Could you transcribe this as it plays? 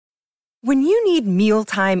When you need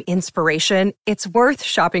mealtime inspiration, it's worth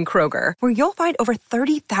shopping Kroger, where you'll find over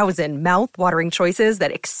 30,000 mouth-watering choices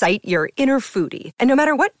that excite your inner foodie. And no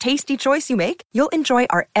matter what tasty choice you make, you'll enjoy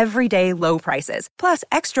our everyday low prices, plus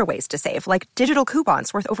extra ways to save, like digital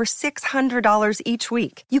coupons worth over $600 each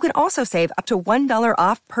week. You can also save up to $1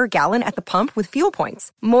 off per gallon at the pump with fuel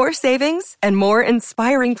points. More savings and more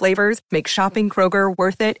inspiring flavors make shopping Kroger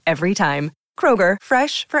worth it every time. Kroger,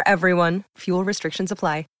 fresh for everyone. Fuel restrictions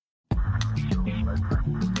apply.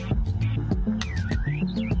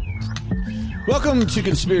 Welcome to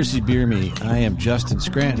Conspiracy Beer Me. I am Justin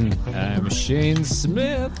Scranton. I'm Shane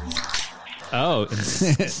Smith. Oh, in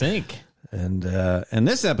sync. And in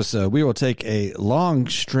this episode, we will take a long,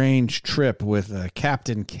 strange trip with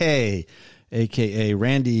Captain K, a.k.a.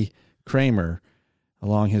 Randy Kramer,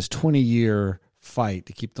 along his 20-year fight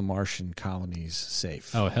to keep the Martian colonies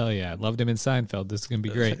safe. Oh, hell yeah. Loved him in Seinfeld. This is going to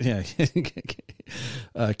be great. Yeah.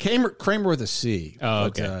 Kramer with a C. Oh,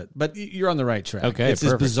 okay. But you're on the right track. Okay, it's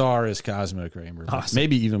perfect. as bizarre as Cosmo Kramer. Awesome.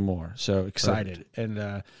 Maybe even more. So excited. Perfect.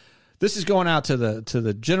 And this is going out to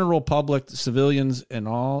the general public, the civilians and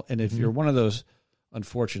all. And if you're one of those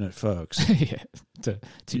unfortunate folks, Yeah, to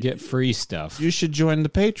get free stuff. you should join the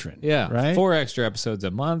patron. Yeah, right? 4 extra episodes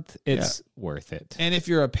a month. It's worth it. And if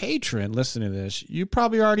you're a patron listening to this, you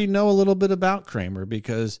probably already know a little bit about Kramer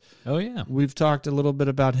because Oh, yeah. we've talked a little bit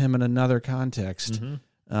about him in another context.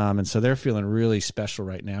 And so they're feeling really special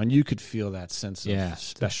right now. And you could feel that sense of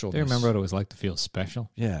specialness. Do you remember what it was like to feel special?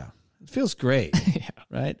 Yeah. It feels great.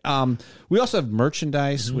 Right? We also have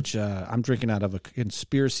merchandise, which I'm drinking out of a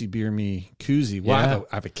Conspiracy Beer Me koozie. Well,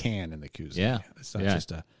 I have a can in the koozie. Yeah. It's not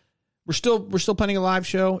just a... We're still planning a live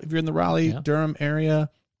show. If you're in the Raleigh, Durham area,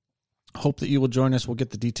 hope that you will join us. We'll get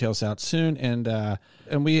the details out soon.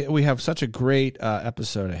 And we have such a great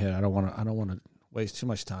episode ahead. I don't want to waste too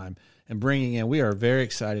much time. And bringing in, we are very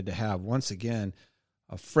excited to have, once again,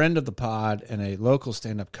 a friend of the pod and a local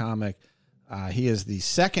stand-up comic. He is the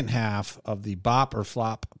second half of the Bop or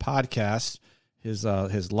Flop podcast. His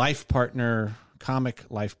life partner, comic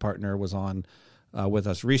life partner, was on with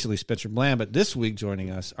us recently, Spencer Bland. But this week joining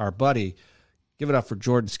us, our buddy, give it up for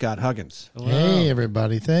Jordan Scott Huggins. Hello. Hey,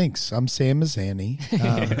 everybody. Thanks. I'm Sam Mazzani.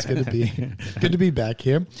 It's good to be back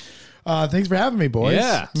here. Thanks for having me, boys.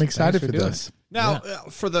 Yeah, I'm excited for this. Now,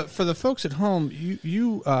 for the folks at home,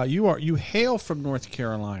 you hail from North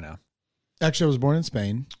Carolina. Actually, I was born in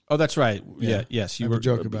Spain. Oh, that's right. Yeah, yes, you I have were a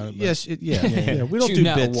joke about it. But. Yes, yeah. We don't Do do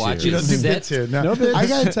not bits watch here. it. You don't do bits here. No bits. I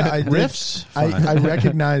got to Riffs. I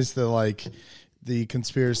recognize the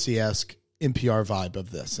conspiracy-esque NPR vibe of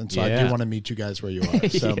this, and so I do want to meet you guys where you are.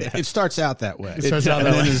 So It starts out that way. It starts out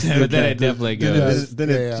that way. But then it definitely goes. Then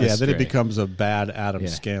it great. becomes a bad Adam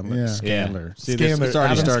Scandler. Yeah. Scandler. See, Scandler, it's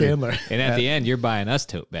already Adam started. Scandler. And at the end, you're buying us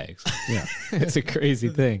tote bags. Yeah. It's a crazy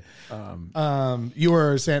thing. You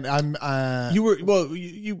were saying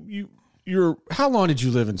You're. How long did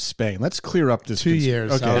you live in Spain? Let's clear up this. 2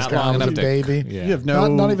 years. Okay, I was Not long a enough to- baby. Yeah. you have no.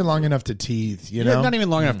 Not even long enough to teeth. You know, Not even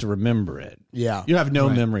long enough to remember it. Yeah. You have no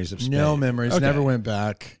memories of Spain. No memories. Okay. Never went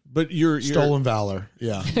back. But you're Stolen valor.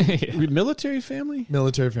 Yeah. military family.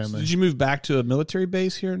 Military family. Did you move back to a military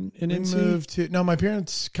base here in We NC? moved to my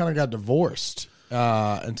parents kind of got divorced,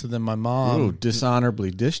 and so then my mom. Ooh,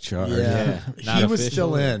 dishonorably discharged. Yeah, Not he was official.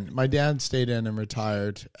 still in. My dad stayed in and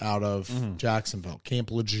retired out of Jacksonville,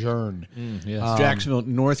 Camp Lejeune. Yes. Jacksonville,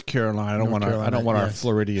 North Carolina. I don't want our yes.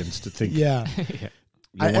 Floridians to think Yeah,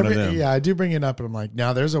 you're one of them. Yeah, I do bring it up, and I'm like,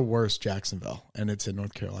 now there's a worse Jacksonville, and it's in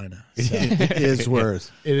North Carolina. So It is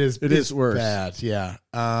worse. it is. It is worse. Bad. Yeah.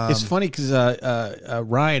 It's funny because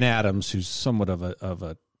Ryan Adams, who's somewhat of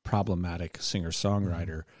a problematic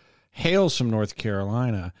singer-songwriter, hails from North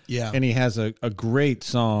Carolina. Yeah. And he has a great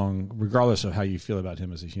song, regardless of how you feel about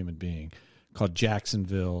him as a human being, called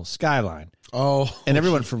Jacksonville Skyline. Oh, And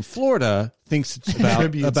everyone from Florida thinks it's about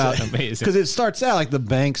Amazing. because it starts out like the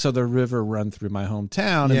banks of the river run through my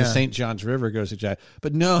hometown, and Yeah. the St. Johns River goes to Jack.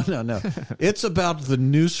 But no, it's about the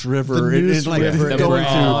Neuse River. The Neuse It's like River. The going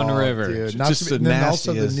Brown through. River. dude. Just the and then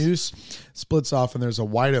also the nastiest. Neuse splits off, and there's a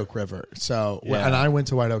White Oak River. So, Yeah. and I went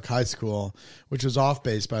to White Oak High School, which was off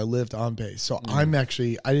base, but I lived on base. So I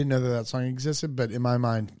didn't know that song existed, but in my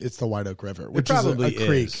mind, it's the White Oak River, It which probably is a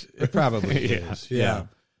creek. It probably is. Yeah.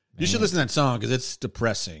 You should listen to that song because it's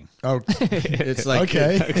depressing. Oh, It's like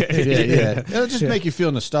Okay. yeah. It'll just make you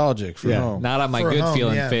feel nostalgic for home. Not on my For good home,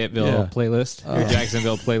 feeling yeah. Fayetteville Yeah. playlist or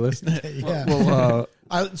Jacksonville playlist. yeah. Well,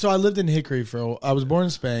 So I lived in Hickory I was born in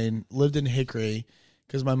Spain, lived in Hickory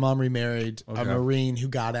because my mom remarried a Marine who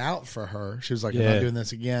got out for her. She was like, I'm Yeah. not doing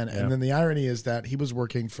this again. Yeah. And then the irony is that he was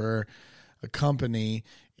working for a company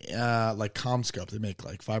like CommScope. They make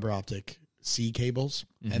like fiber optic C cables.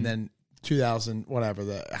 And then 2000, whatever,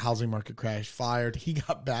 the housing market crash, fired. He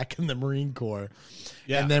got back in the Marine Corps.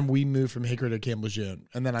 Yeah. And then we moved from Hickory to Camp Lejeune.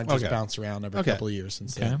 And then I just bounced around every couple of years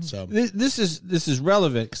since then. So this is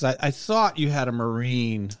relevant because I thought you had a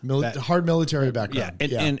Marine hard military background.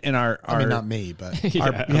 And our I mean, not me, but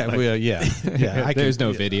There's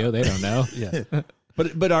no video. They don't know. Yeah.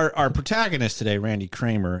 But our protagonist today, Randy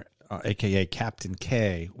Kramer, aka Captain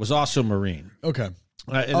K, was also Marine. okay.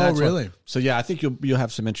 And really? So yeah, I think you'll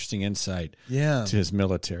have some interesting insight to his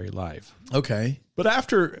military life. Okay.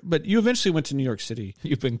 But you eventually went to New York City.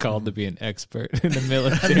 You've been called to be an expert in the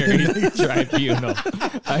military tribunal.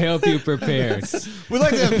 I hope you prepared. We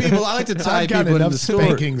like to have people. I like to tie I've got people enough into the story.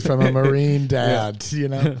 spankings from a Marine dad. You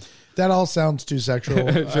know, that all sounds too sexual.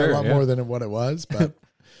 A lot more than what it was, but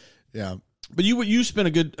yeah. But you spent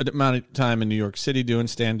a good amount of time in New York City doing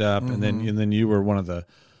stand up, and then you were one of the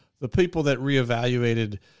people that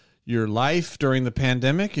reevaluated your life during the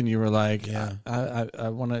pandemic, and you were like, I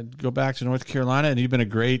want to go back to North Carolina, and you've been a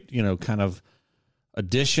great, kind of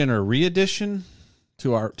addition or re-addition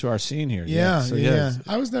to our scene here. Yeah.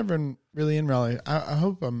 I was never really in Raleigh. I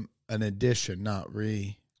hope I'm an addition, not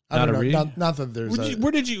re. Not a re? Not that there's.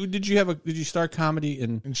 Where did you start comedy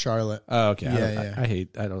in Charlotte? Oh, okay.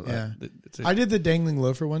 Yeah. I did the Dangling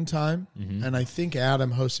Loafer one time, and I think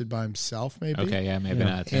Adam hosted by himself, maybe. Okay, yeah, maybe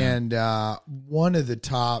not. And one of the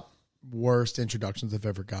top worst introductions I've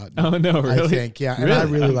ever gotten. Oh no, really? I think, yeah. And I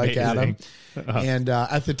really like Adam. And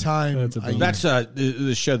at the time, that's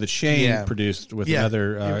the show that Shane produced with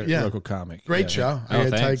another local comic. Great show. I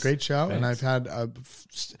had to tell you, great show. Thanks. And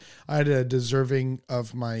I had a deserving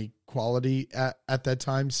of my quality at that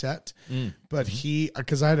time set. But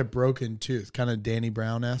because I had a broken tooth, kind of Danny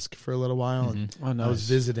Brown-esque for a little while. And I was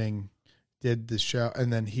visiting, did the show,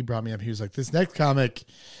 and then he brought me up. He was like, this next comic,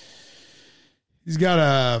 he's got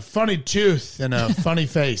a funny tooth and a funny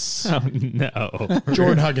face. Oh, no.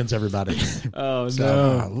 Jordan Huggins, everybody. Oh,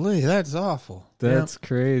 no. Golly, that's awful. That's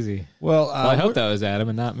crazy. Well, I hope that was Adam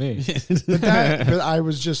and not me. But I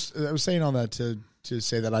was saying all that to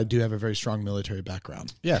say that I do have a very strong military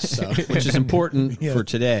background. Yes, which is important for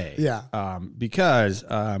today. Yeah. Because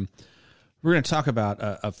we're going to talk about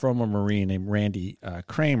a former Marine named Randy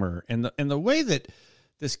Kramer. And the way that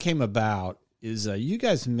this came about is you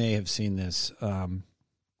guys may have seen this,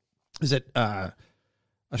 is that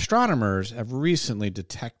astronomers have recently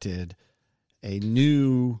detected a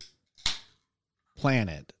new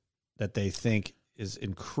planet that they think is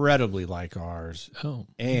incredibly like ours. Oh.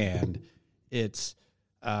 And it's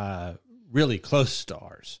really close to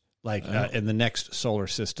ours, like in the next solar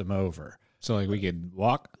system over. So like we could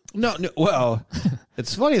walk? No. Well,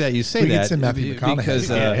 it's funny that you say that because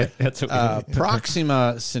that's what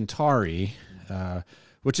Proxima Centauri,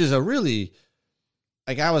 which is a really,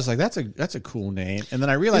 like, I was like, that's a cool name, and then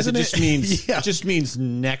I realized it just means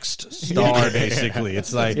next star. Basically,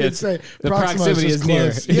 it's like the proximity is near.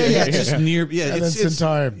 It's just near. Yeah, and it's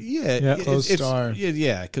Centauri. Close star.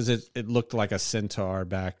 Yeah, because it looked like a centaur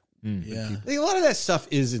back. Yeah, a lot of that stuff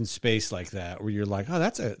is in space like that, where you're like, oh,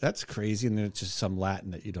 that's crazy, and then it's just some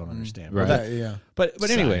Latin that you don't understand. Right? But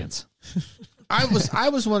anyway, I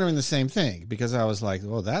was wondering the same thing because I was like,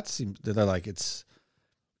 well, they're like it's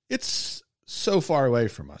so far away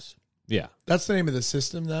from us. Yeah, that's the name of the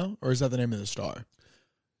system, though, or is that the name of the star?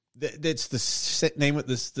 It's the name of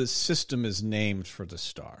this. The system is named for the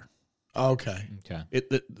star. Okay.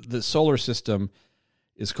 The solar system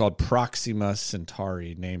is called Proxima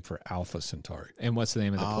Centauri, named for Alpha Centauri. And what's the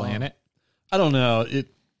name of the planet? I don't know.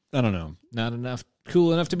 I don't know. Not enough,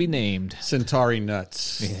 cool enough to be named. Centauri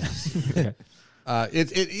nuts. Yeah.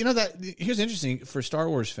 Here's interesting for Star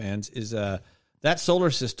Wars fans is that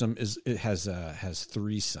solar system has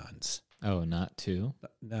 3 suns. Oh, not 2?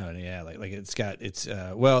 No, yeah, like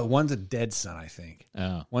one's a dead sun, I think.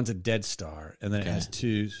 Oh, one's a dead star, and then it has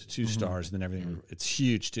two stars, and then everything. It's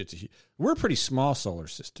huge too. We're a pretty small solar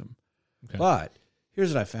system, but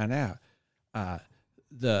here's what I found out: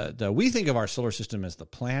 we think of our solar system as the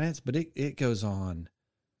planets, but it goes on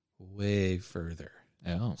way further.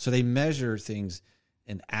 Oh, so they measure things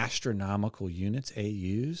in astronomical units,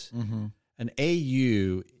 AUs. An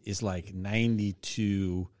AU is like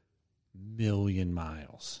 92 million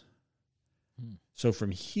miles. So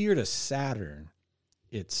from here to Saturn,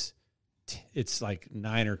 it's like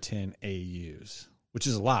 9 or 10 AUs, which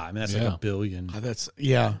is a lot. I mean, that's like a billion.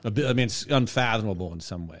 It's unfathomable in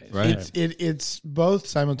some ways. Right. It's both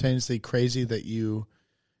simultaneously crazy that you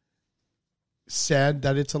said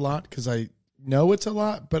that it's a lot, because I know it's a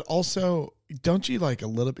lot, but also don't you like a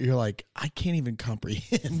little bit? You're like, I can't even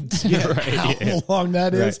comprehend how long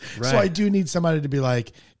that is. Right. So I do need somebody to be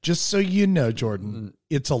like, just so you know, Jordan,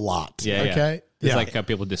 it's a lot. Yeah, okay. It's like how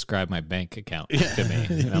people describe my bank account to me.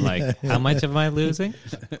 And I'm like, how much am I losing?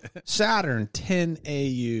 Saturn, 10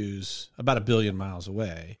 AUs, about 1 billion miles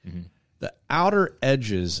away. The outer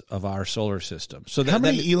edges of our solar system. So how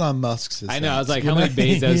many Elon Musks is I that? know. I was like, how many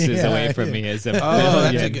Bezos is away from me? Is that's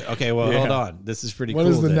a good, okay. Well, hold on. This is pretty What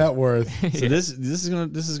cool. is the then. net worth? So this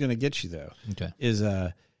is gonna get you though. Okay. Is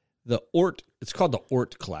the Oort? It's called the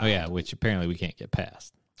Oort cloud. Oh yeah, which apparently we can't get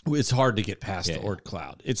past. It's hard to get past the Oort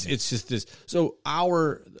cloud. It's just this. So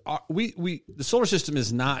the solar system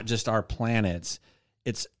is not just our planets.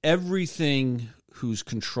 It's everything who's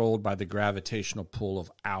controlled by the gravitational pull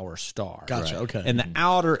of our star. Gotcha. Right. Okay. And the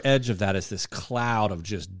outer edge of that is this cloud of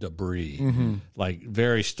just debris, like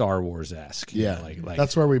very Star Wars-esque. Yeah. Like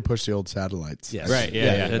that's where we push the old satellites. Yes. Right.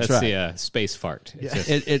 Yeah. That's That's right. the space fart.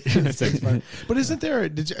 It's just- But isn't there?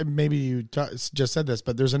 Maybe you just said this,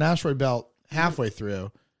 but there's an asteroid belt halfway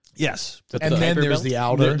through, yes. and then Kuiper there's belt? the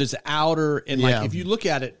outer. There's outer, and like if you look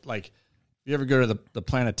at it, like you ever go to the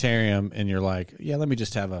planetarium and you're like, yeah, let me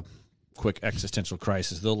just have a quick existential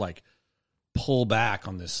crisis. They'll like pull back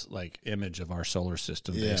on this like image of our solar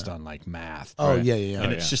system based on like math. Oh right? yeah.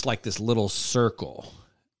 And it's just like this little circle,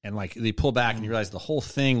 and like they pull back and you realize the whole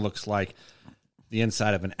thing looks like the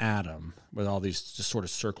inside of an atom with all these just sort of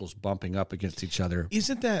circles bumping up against each other.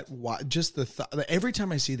 Isn't that just the thought? Every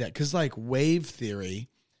time I see that, because like wave theory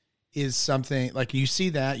is something like you see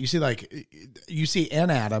an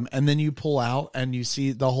atom, and then you pull out and you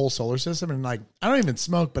see the whole solar system, and like I don't even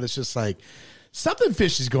smoke, but it's just like something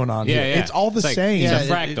fishy is going on here. Yeah. It's all the Like, same. It's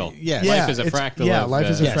a fractal. yeah. Life is a it's- fractal. Yeah, of life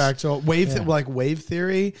is a Yes. fractal. Wave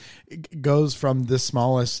theory goes from the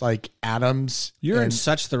smallest like atoms. You're in and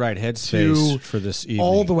such the right headspace to for this evening.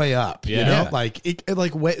 all the way up. You Yeah. know, like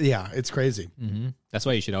it's crazy. That's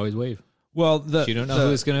why you should always wave. Well, You don't know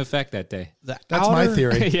who it's going to affect that day. That's my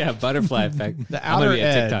theory. Yeah, butterfly effect. The I'm gonna outer be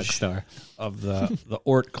a TikTok edge star. of the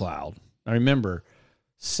Oort cloud. Now remember,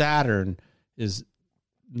 Saturn is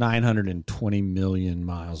 920 million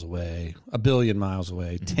miles away, 1 billion miles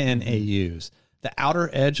away, 10 AUs. The outer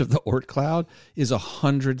edge of the Oort cloud is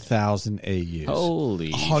 100,000 AUs.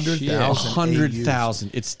 Holy 100,000. shit.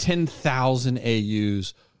 100,000. It's 10,000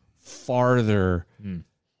 AUs farther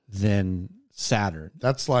than Saturn.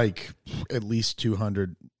 That's like at least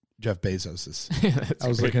 200 Jeff Bezos's. I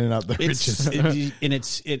was looking it up. The richest.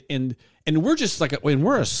 And we're just like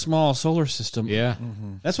we're a small solar system. Yeah.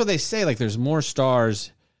 That's what they say. Like there's more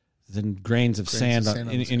stars than grains of sand, of sand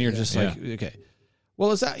on the and you're sky. just like, okay.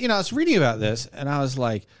 Well, is that I was reading about this, and I was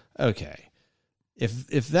like, okay, if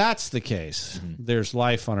that's the case, there's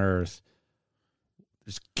life on Earth.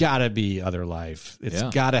 There's got to be other life. It's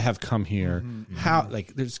got to have come here. How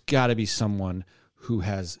there's got to be someone who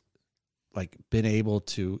has like been able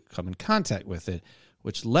to come in contact with it,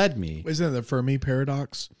 which led me. Isn't it the Fermi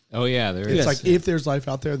paradox? Oh, yeah. There It's is. like if there's life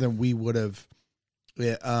out there, then we would have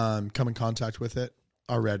come in contact with it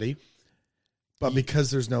already. But because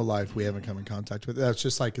there's no life, we haven't come in contact with it. That's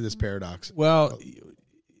just like this paradox. Well,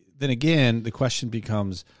 then again, the question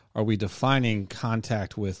becomes: are we defining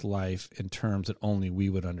contact with life in terms that only we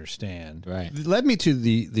would understand? Right. It led me to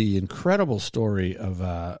the incredible story of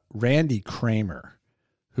Randy Kramer,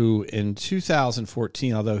 who in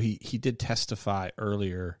 2014, although he did testify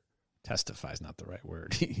earlier. Testify is not the right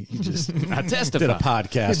word. He just I testify. did a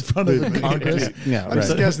podcast In front of the Congress. Yeah, I'm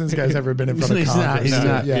just guessing this guy's ever been in front of He's not- Congress. he's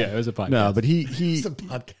not. Yeah, it was a podcast. No, but he It's a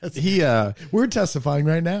podcast. We're testifying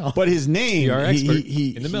right now. but his name You are expert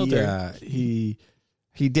he in the military.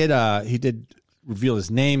 he did reveal his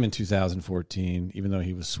name in 2014, even though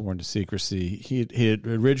he was sworn to secrecy. He had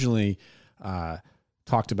originally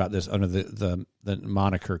talked about this under the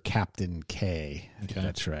moniker Captain K. I think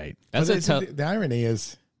that's right. That's But the irony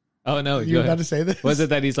is, Oh, no. you were about to say this? Was it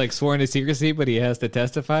that he's like sworn to secrecy, but he has to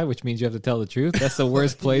testify, which means you have to tell the truth? That's the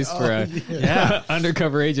worst place for a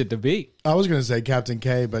undercover agent to be. I was going to say Captain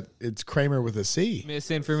K, but it's Kramer with a C.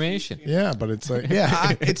 Misinformation. Yeah, but it's like,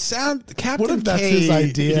 yeah. It sounds Captain What if that's K, his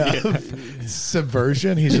idea of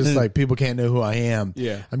subversion? He's just like, people can't know who I am.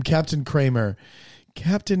 Yeah. I'm Captain Kramer.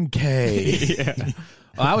 Captain K.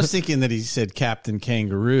 Well, I was thinking that he said Captain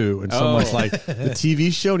Kangaroo, and someone's like the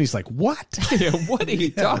TV show, and he's like, "What?" Yeah, what are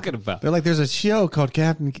you talking about? They're like, "There's a show called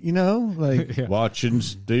Captain," watching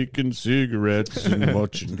steak and cigarettes and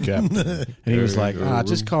watching Captain. And he was like,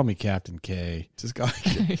 "Just call me Captain K." Just got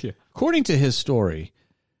According to his story,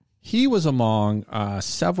 he was among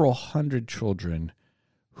several hundred children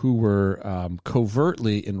who were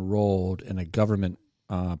covertly enrolled in a government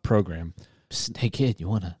program Psst, hey kid, you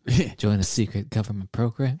want to join a secret government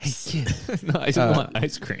program? Hey kid, no, I just want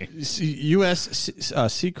ice cream. U.S.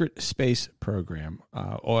 secret space program,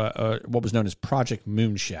 or what was known as Project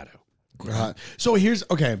Moonshadow. So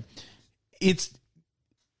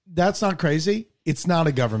that's not crazy. It's not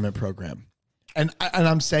a government program. And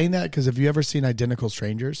I'm saying that because have you ever seen Identical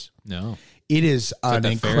Strangers? No. It is an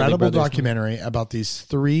incredible documentary about these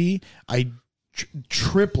three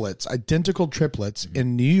triplets, identical triplets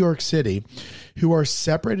in New York City who are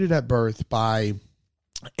separated at birth by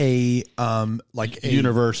a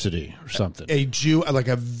university or something. A Jew, like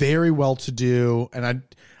a very well-to-do, and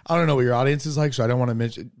I don't know what your audience is like, so I don't want to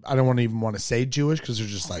mention. I don't even want to say Jewish because they're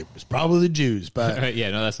just like it's probably the Jews, but yeah,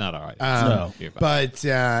 no, that's not all right. No, but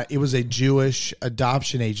it was a Jewish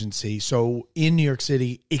adoption agency. So in New York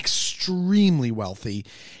City, extremely wealthy,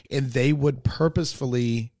 and they would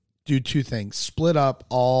purposefully do two things: split up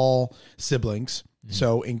all siblings,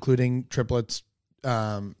 so including triplets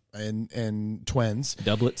and twins,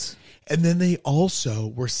 doublets, and then they also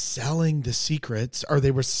were selling the secrets, or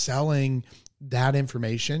they were selling that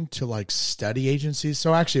information to like study agencies.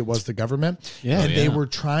 So actually it was the government. Yeah. And they were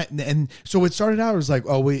trying, and so it started out, it was like,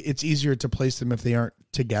 it's easier to place them if they aren't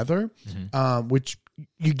together, which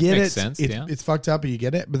you get. Makes sense, it's fucked up, but you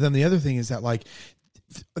get it. But then the other thing is that like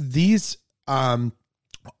these, all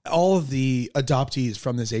of the adoptees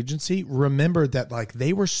from this agency remembered that like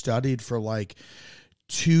they were studied for like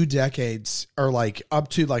 2 decades, or like up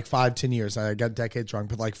to like 5-10 years. I got decades wrong,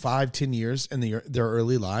 but like 5-10 years in their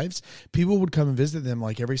early lives, people would come and visit them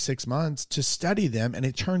like every 6 months to study them. And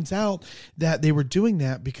it turns out that they were doing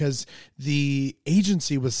that because the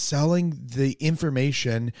agency was selling the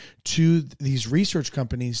information to these research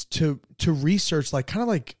companies to research, like kind of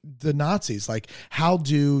like the Nazis, like how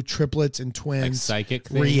do triplets and twins like psychic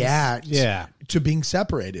things? React to being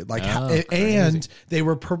separated, like and they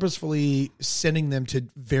were purposefully sending them to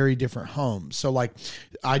very different homes. So like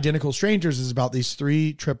Identical Strangers is about these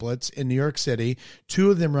 3 triplets in New York City.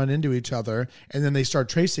 2 of them run into each other, and then they start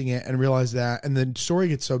tracing it and realize that, and the story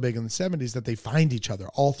gets so big in the 70s that they find each other.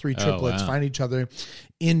 All 3 triplets find each other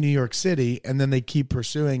in New York City, and then they keep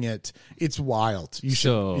pursuing it. It's wild.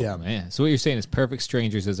 Man. So what you're saying is Perfect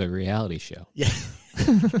Strangers is a reality show. Yeah.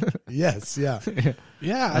 Yes. Yeah.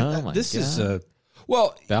 Yeah. This God. Is a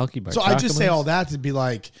well. So I just say all that to be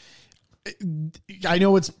like, I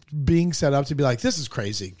know it's being set up to be like, this is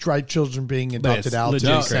crazy. Try children being adopted out to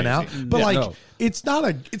be sent out, but it's not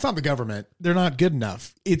the government. They're not good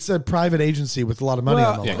enough. It's a private agency with a lot of money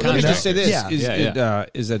on the line. Let me just say this: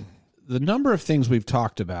 is that the number of things we've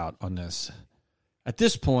talked about on this. At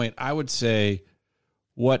this point, I would say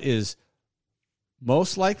what is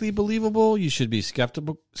most likely believable, you should be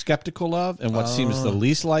skeptical of, and what seems the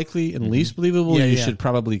least likely and least believable, you should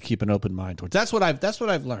probably keep an open mind towards. That's what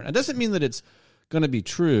I've learned. It doesn't mean that it's going to be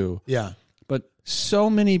true. Yeah, but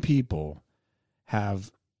so many people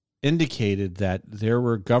have indicated that there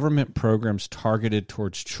were government programs targeted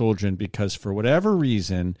towards children because for whatever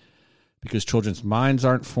reason, because children's minds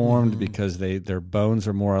aren't formed, because their bones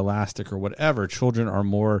are more elastic or whatever, children are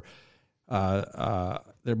more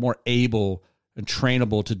they're more able and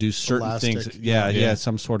trainable to do certain things. Yeah,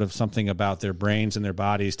 some sort of something about their brains and their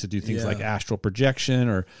bodies to do things like astral projection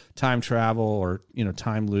or time travel or,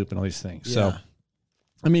 time loop and all these things. Yeah. So,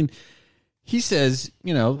 I mean, he says,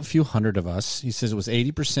 a few hundred of us, he says it was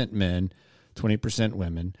 80% men, 20%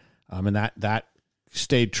 women. And that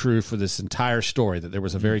stayed true for this entire story, that there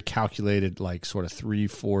was a very calculated, like sort of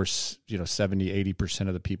 3/4, 70, 80%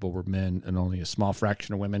 of the people were men and only a small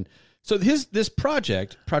fraction of women. So this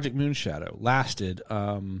Project Moonshadow, lasted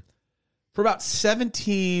for about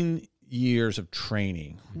 17 years of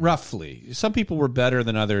training, roughly. Some people were better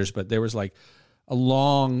than others, but there was like a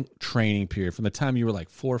long training period from the time you were like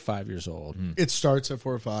 4 or 5 years old. It starts at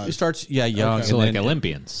 4 or 5. It starts, young. Okay. So like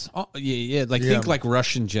Olympians. Think like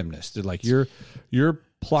Russian gymnasts. They're like you're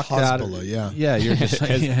plucked Hezbollah, out of you're just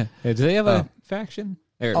do they have a faction?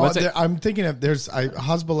 I'm thinking of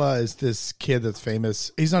Hezbollah is this kid that's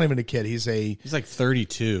famous. He's not even a kid. He's like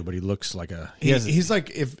 32, but he looks like he's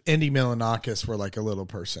like if Andy Milonakis were like a little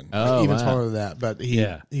person, even smaller than that. But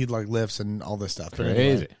he like lifts and all this stuff.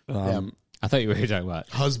 Crazy. I thought you were talking about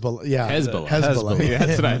Hezbollah. Yeah, Hezbollah. Yeah,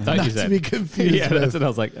 that's what I thought you said. To be confused. Yeah, that's what I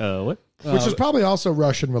was like. What? Which is probably also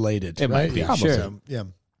Russian related, it right? Might be, probably. Sure. So, yeah.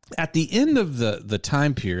 At the end of the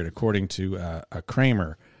time period, according to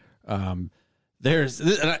Kramer, and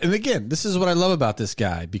again, this is what I love about this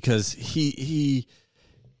guy, because he's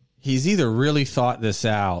either really thought this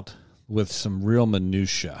out with some real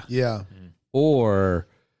minutia, or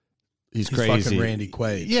he's crazy. Fucking Randy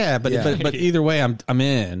Quaid. Yeah, but either way, I'm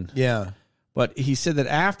in. Yeah. But he said that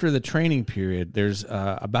after the training period, there's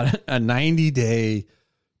about a 90-day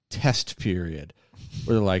test period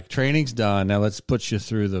where they're like, training's done. Now let's put you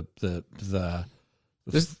through Does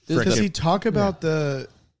he talk about the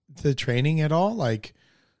training at all? Like,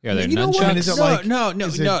 yeah, they're nunchucks. Is it like no.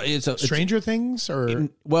 It's Stranger Things or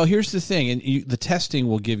well, here's the thing, and the testing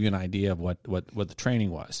will give you an idea of what the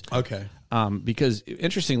training was. Okay. Because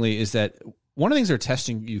interestingly, is that one of the things they're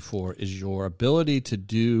testing you for is your ability to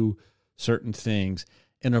do certain things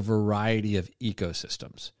in a variety of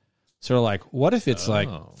ecosystems. So like, what if it's like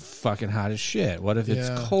fucking hot as shit? What if it's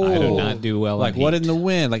cold? I do not do well. Like what in the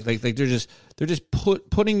wind? Like they're just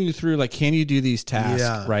putting you through like, can you do these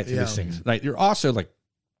tasks through these things? Like you're also like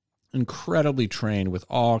incredibly trained with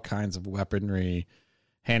all kinds of weaponry,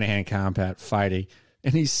 hand-to-hand combat fighting.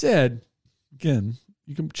 And he said, again,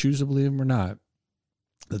 you can choose to believe him or not,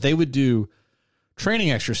 that they would do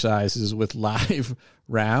training exercises with live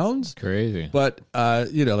rounds. Crazy. But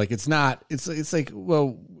like it's like,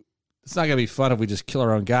 well, it's not gonna be fun if we just kill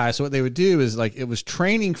our own guys. So what they would do is like, it was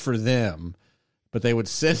training for them, but they would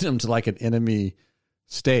send them to like an enemy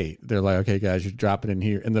state. They're like, okay guys, you're dropping in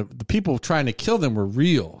here, and the people trying to kill them were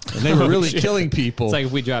real, and they were really killing people. It's like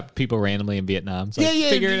if we dropped people randomly in Vietnam. It's like,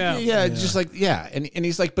 figure it out. Just like and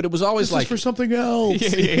he's like, but it was always this like is for something else.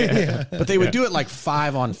 But they would do it like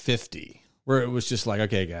 5 on 50. Where it was just like,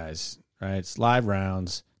 okay, guys, right? It's live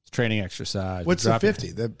rounds, it's training exercise. What's the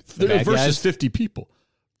 50? The versus guys? 50 people,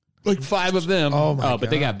 like 5 of them. Oh my god! But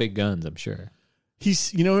they got big guns, I'm sure.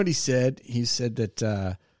 You know what he said? He said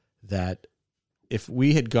that that if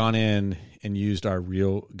we had gone in and used our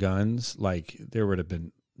real guns, like there would have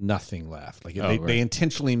been nothing left. Like they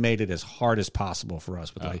intentionally made it as hard as possible for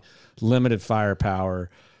us with like limited firepower,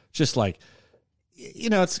 just like.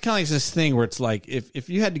 It's kind of like this thing where it's like, if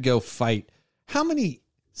you had to go fight, how many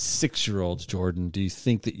 6-year-olds, Jordan, do you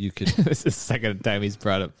think that you could? This is the second time he's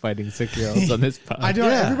brought up fighting 6-year-olds on this podcast. I don't.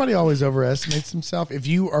 Yeah. Everybody always overestimates himself. If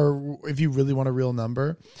you really want a real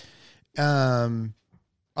number, are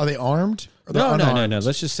they armed? Or no.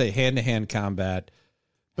 Let's just say hand-to-hand combat.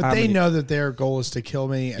 But they know that their goal is to kill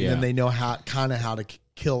me, and then they know how to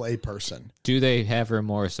kill a person. Do they have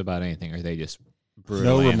remorse about anything, or are they just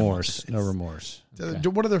brutal? No remorse. No remorse. Okay.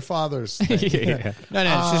 What are their fathers think? No,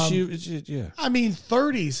 it's just you. It's just, I mean,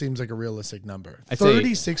 30 seems like a realistic number.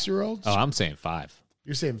 36-year-olds? Oh, I'm saying 5.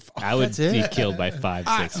 You're saying 5? I would be killed by 5,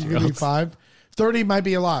 6-year-olds. You're going to be 5? 30 might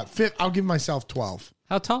be a lot. I'll give myself 12.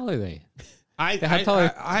 How tall are they? How tall are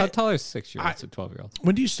 6-year-olds and 12-year-olds?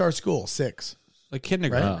 When do you start school? 6. Like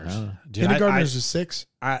kindergartners. Right? Kindergartners is 6.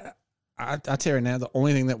 I tell you right now, the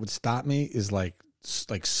only thing that would stop me is like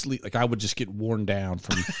sleep. Like I would just get worn down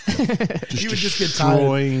from you would just get tired.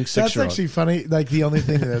 That's 6-year-old. actually funny. Like the only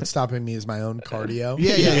thing that's stopping me is my own cardio.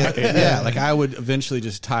 Yeah. Like I would eventually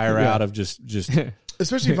just tire out of just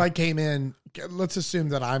especially if I came in. Let's assume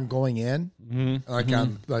that I'm going in,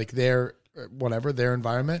 I'm like their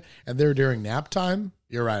environment, and they're during nap time.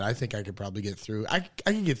 You're right. I think I could probably get through. I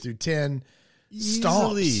can get through 10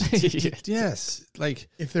 stomps. Yes, like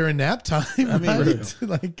if they're in nap time. I mean, right?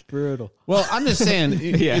 Like brutal. Well, I'm just saying,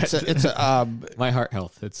 it's a my heart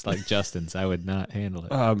health. It's like Justin's. I would not handle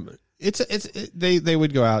it. They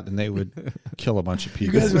would go out and they would kill a bunch of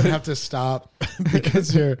people. You guys would have to stop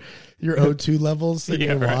because your O2 levels that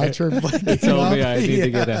you watch are blanking told me I need to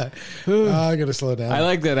get a. I gotta slow down. I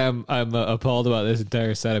like that I'm appalled about this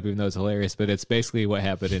entire setup, even though it's hilarious. But it's basically what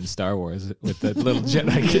happened in Star Wars with the little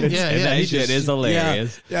Jedi kids. That shit is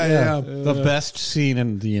hilarious. Yeah. The best scene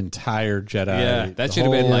in the entire Jedi. Yeah, that should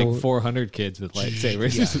have been like 400 kids with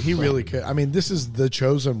lightsabers. Yeah, he really could. I mean, this is the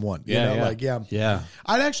chosen one. Yeah.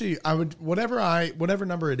 I would whatever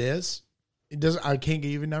number it is. I can't get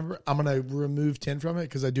even number. I'm gonna remove 10 from it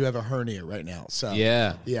because I do have a hernia right now. So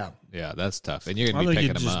yeah, that's tough. And you're gonna be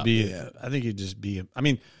picking them up. I think you'd just be. I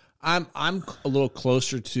mean, I'm a little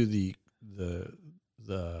closer to the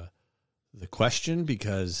question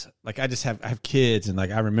because like I have kids and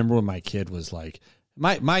like I remember when my kid was like.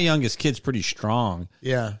 My youngest kid's pretty strong.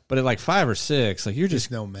 Yeah. But at like 5 or 6, like you're just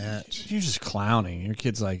no match. You're just clowning. Your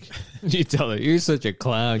kid's like you tell her you're such a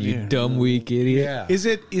clown, you dumb weak idiot. Yeah. Is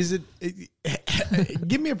it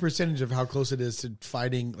give me a percentage of how close it is to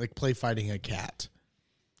fighting a cat.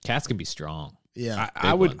 Cats can be strong. Yeah.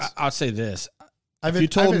 I'll say this. If you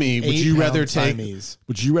told me would you rather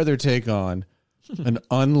take on an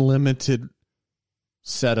unlimited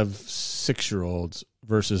set of 6-year-olds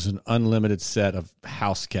versus an unlimited set of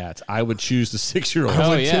house cats, I would choose the 6-year-old.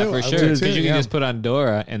 Oh yeah, for sure. Because you can just put on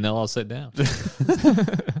Dora and they'll all sit down.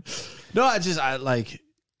 No, I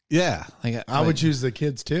would choose the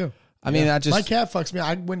kids too. I mean, my cat fucks me.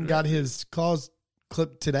 I went and got his claws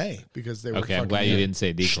clipped today because they were Okay, I'm glad you didn't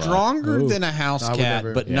say declaw. Stronger than a house cat,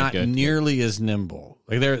 but not good. nearly as nimble.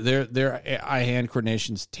 Like their eye-hand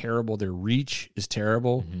coordination's terrible. Their reach is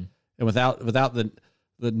terrible, and without the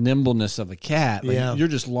nimbleness of a cat, like you're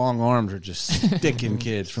just long armed or just sticking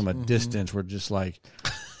kids from a distance. We're just like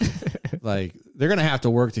they're gonna have to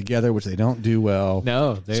work together, which they don't do well.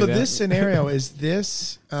 No. So this scenario is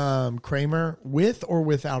this Kramer with or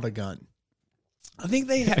without a gun? I think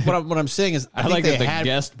they had, what I'm saying is I like that the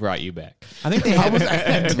guest brought you back. I think they had.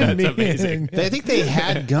 That's amazing. I think they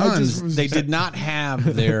had guns. They did not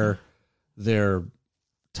have their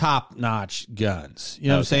top notch guns. You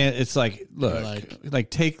know what I'm saying? It's like, look,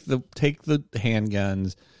 like take the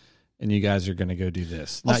handguns, and you guys are going to go do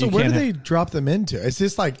this. Also, where do they drop them into? Is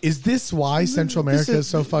this why Central America is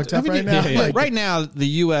so fucked up right now? Yeah. Right now, the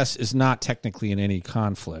U.S. is not technically in any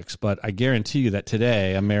conflicts, but I guarantee you that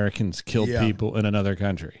today Americans killed people in another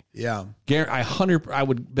country. Yeah, I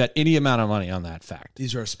would bet any amount of money on that fact.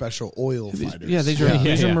 These are special oil fighters. Yeah,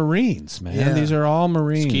 these are Marines, man. Yeah. These are all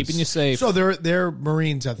Marines, it's keeping you safe. So they're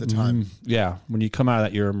Marines at the time. Yeah, when you come out of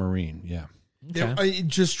that, you're a Marine. Yeah. Okay.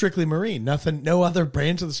 Just strictly Marine, nothing, no other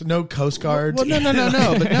branch of this, no Coast Guard. Well, no, but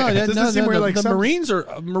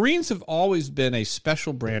the Marines have always been a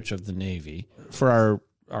special branch of the Navy. For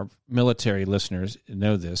our military listeners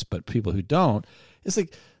know this, but people who don't, it's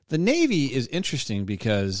like the Navy is interesting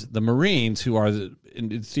because the Marines, who are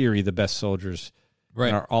in theory the best soldiers.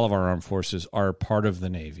 Right. All of our armed forces are part of the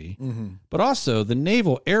Navy. But also the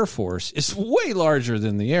Naval Air Force is way larger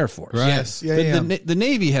than the Air Force. Right. Yes. The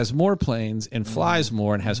Navy has more planes and flies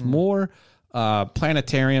more and has more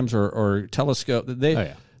planetariums or telescope.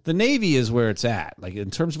 The Navy is where it's at. Like in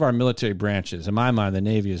terms of our military branches, in my mind, the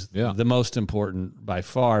Navy is the most important by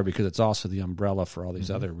far because it's also the umbrella for all these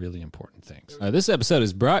other really important things. This episode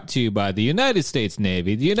is brought to you by the United States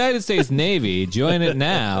Navy. The United States Navy, join it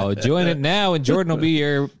now. Join it now, and Jordan will be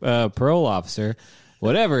your parole officer.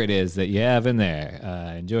 Whatever it is that you have in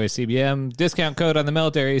there. Enjoy CBM. Discount code on the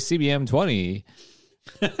military, CBM20.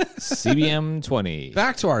 CBM20.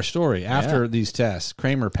 Back to our story. After these tests,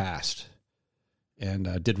 Kramer passed.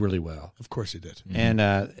 And did really well. Of course he did.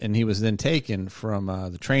 And he was then taken from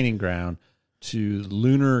the training ground to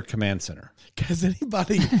Lunar Command Center. Has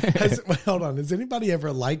anybody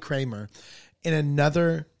ever, like Kramer, in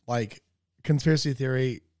another conspiracy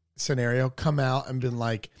theory scenario, come out and been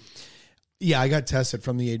like, yeah, I got tested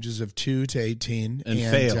from the ages of 2 to 18 and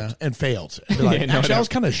failed. And be like, actually, I was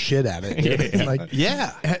kind of shit at it.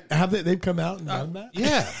 Have they've come out and done that?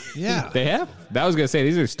 Yeah. They have? I was going to say,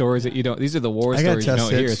 these are stories that you don't, these are the war stories you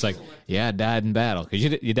don't hear. It's like, I died in battle because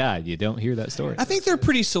you died. You don't hear that story. I think they're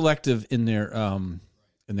pretty selective in their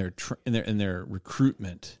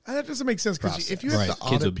recruitment. And that doesn't make sense because if you have to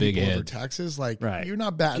audit people over taxes, you're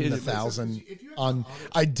not batting 1,000 on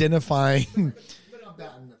identifying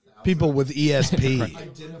people with ESP.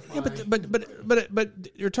 But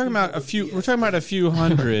you're talking about a few. We're talking about a few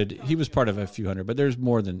hundred. He was part of a few hundred, but there's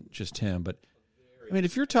more than just him. But I mean,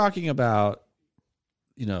 if you're talking about,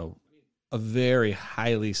 a very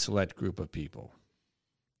highly select group of people.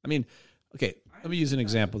 I mean, okay, let me use an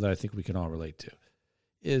example that I think we can all relate to.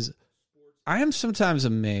 I am sometimes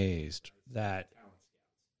amazed that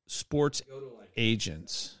sports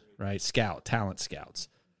agents, right, talent scouts,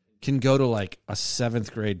 can go to a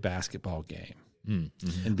 7th grade basketball game and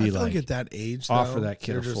be at that age, offer that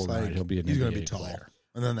kid a full ride. He'll be an he's NBA going to be tall, player.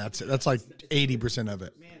 And then that's it. That's 80% of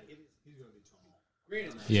it.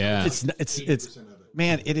 Yeah,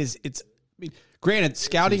 granted,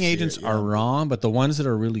 scouting agents are wrong, but the ones that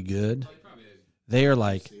are really good, they're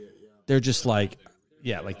just they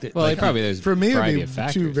probably there's for me. It'd be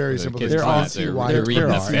two very simple things. There are,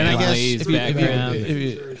 and I guess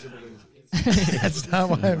if that's not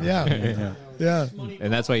why I'm, yeah.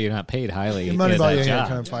 And that's why you're not paid highly. Moneyball, in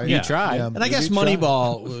that job. You tried. Yeah. And I guess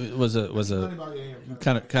Moneyball was a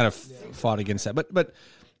kind of fought against that. But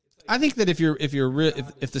I think that if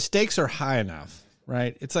the stakes are high enough,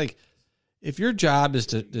 right? It's like if your job is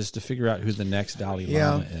to figure out who the next Dalai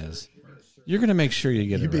Lama is, you're going to make sure you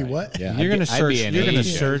get it right. What? Yeah, you're going to search. You're going to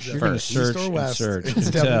search. You're going to search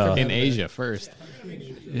until in Asia first.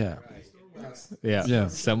 Yeah.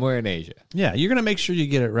 Somewhere in Asia. Yeah, you're going to make sure you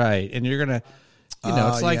get it right, and you're going to,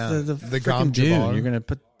 it's like the freaking dude. You're going to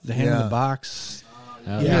put the hand in the box.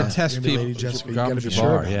 You're going to test people. You got to be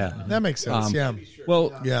sure. Yeah, that makes sense.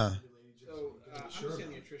 Well, yeah.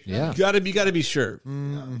 Yeah, you got to be sure.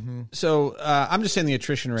 Mm-hmm. So I'm just saying the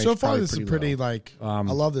attrition rate. So far, this is pretty low. I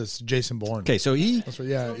love this Jason Bourne. Okay, so that's what,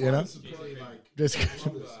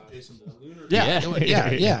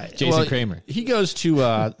 Yeah. Jason Kramer. He goes to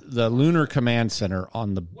the Lunar Command Center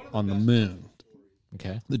on the moon.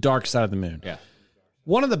 Okay. The dark side of the moon. Yeah.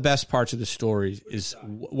 One of the best parts of the story is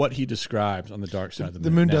what he describes on the dark side of the moon.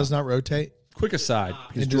 The moon Now, does not rotate. Quick aside,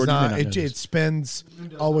 because It does Jordan, you may not. not know It this. spins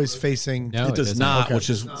always facing. No, It does doesn't. not, Okay. which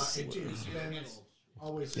is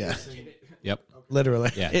Yeah, Yep.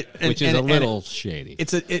 literally. Yeah. It- Which is and a it- little shady.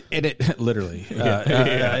 it literally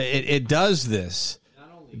it does this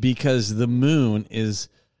because the moon is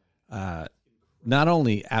not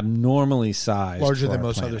only abnormally sized, Larger for than our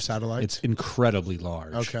most planet, other satellites? It's incredibly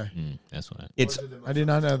large. Okay, That's what. It's I did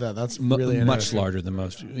not know that. That's really much interesting. larger than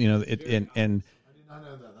most.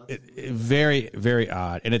 Very, very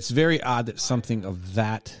odd. And it's very odd that something of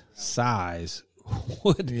that size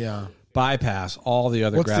would Yeah. bypass all the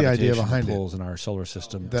other What's the idea gravitational behind it? pulls in our solar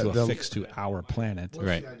system That to the- affix to our planet.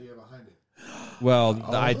 Right. Well,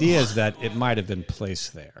 the idea is that it might have been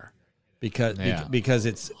placed there because Yeah. because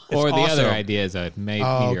it's Or the also, other idea is a meteor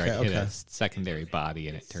okay, hit okay. a secondary body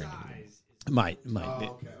and it turned into might be.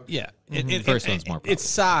 Yeah. First one's more Its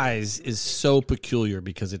size is so peculiar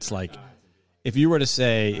because it's like if you were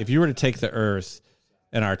to take the Earth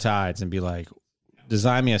and our tides and be like,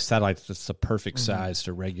 design me a satellite that's the perfect size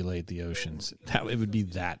to regulate the oceans, it would be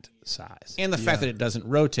that size. And the fact that it doesn't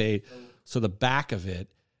rotate, so the back of it,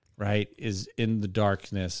 right, is in the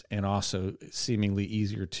darkness and also seemingly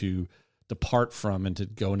easier to depart from and to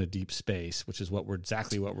go into deep space, which is what we're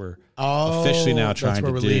officially now that's trying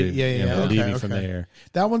where to we're do. leading. Yeah, and yeah. we're Okay, leaving from okay. there.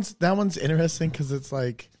 That one's interesting because it's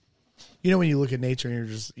like, when you look at nature and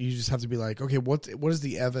you just have to be like, okay, what is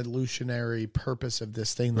the evolutionary purpose of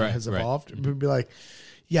this thing that Right, has right. evolved? It would be like,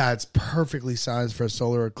 yeah, it's perfectly sized for a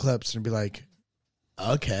solar eclipse, and be like,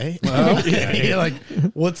 okay, You're like,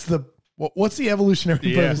 what's the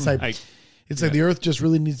evolutionary purpose? Like, it's like the Earth just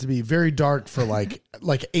really needs to be very dark for like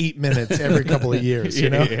 8 minutes every couple of years. You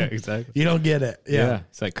know, yeah, exactly. you don't get it. Yeah,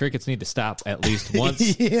 It's like crickets need to stop at least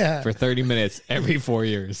once yeah. for 30 minutes every 4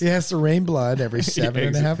 years. It has to rain blood every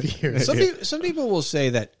 7.5 years. Some people will say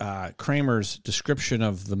that Kramer's description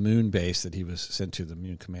of the moon base that he was sent to, the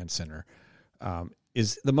Moon Command Center,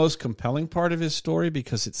 is the most compelling part of his story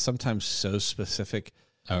because it's sometimes so specific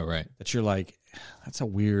Oh, right. that you're like, that's a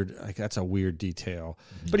weird detail.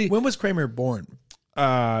 But When was Kramer born?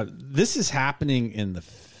 this is happening in the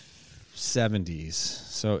 70s.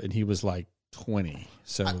 So, and he was like 20.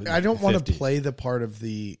 So I don't want to 50s. play the part of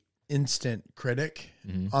the instant critic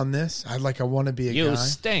on this. I want to be a You guy.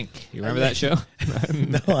 stink. You remember that show?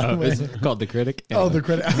 No, I It's wouldn't. called The Critic. Oh, the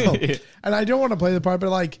critic. Oh. And I don't want to play the part, but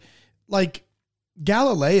like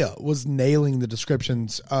Galileo was nailing the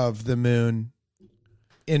descriptions of the moon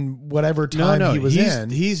in whatever time he was in.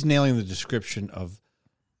 He's nailing the description of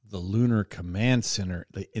the Lunar Command Center,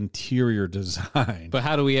 the interior design. But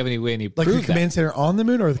how do we have any way to Like prove the command center on the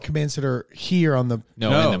moon or the command center here on the... that?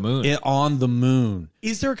 No, in the moon. On the moon.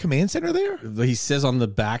 Is there a command center there? He says on the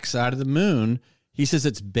backside of the moon, he says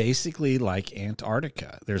it's basically like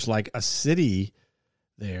Antarctica. There's like a city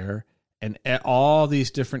there, and all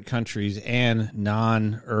these different countries and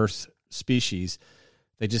non-Earth species,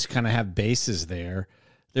 they just kind of have bases there.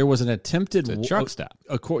 There was an attempted It's a truck stop.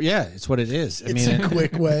 Yeah, it's what it is. It's a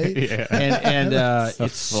quick way. and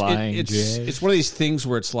it's flying J. it's one of these things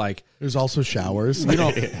where it's like There's also showers. we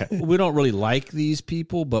don't really like these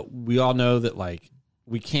people, but we all know that like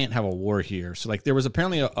we can't have a war here. So like there was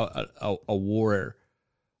apparently a war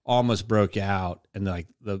almost broke out, and like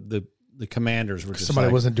the commanders were just Somebody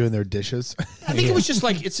like, wasn't doing their dishes. I think it was just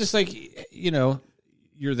like it's just like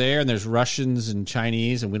you're there and there's Russians and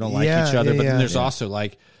Chinese and we don't like Yeah, each other, yeah, but then yeah. there's also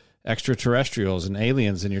like extraterrestrials and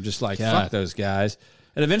aliens, and you're just like God. fuck those guys.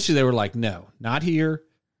 And eventually they were like, no, not here,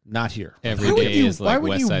 not here. Every Why would day you, is like why would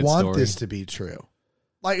West you Side want Story. this to be true?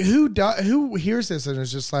 Like who hears this and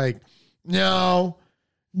is just like, no,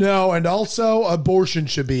 and also abortion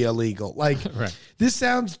should be illegal. Like Right. this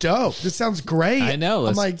sounds dope. This sounds great. I know.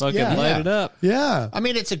 Let's I'm like, fucking yeah, light it up. yeah. I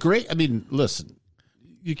mean, it's a great. I mean, listen,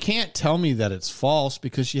 you can't tell me that it's false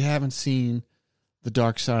because you haven't seen the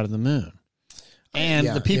dark side of the moon. And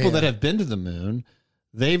Yeah, the people yeah, that yeah. have been to the moon,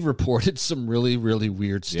 they've reported some really, really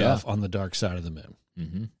weird stuff on the dark side of the moon.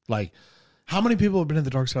 Mm-hmm. Like, How many people have been to the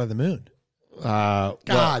dark side of the moon? well,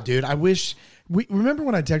 God, dude, I wish. Remember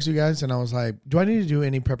when I texted you guys and I was like, do I need to do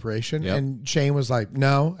any preparation? Yep. And Shane was like,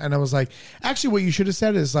 no. And I was like, actually, what you should have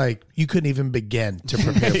said is like, you couldn't even begin to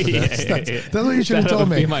prepare for this. That's what you should have That'll told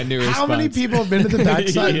me. be my new How many response. people have been to the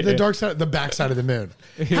backside, Yeah. the dark side, the backside of the moon?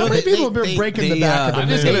 How Well, many they- people have been they- breaking they, the back of the I'm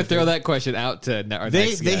moon? just going to throw that question out to our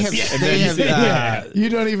next they have, guest. they have You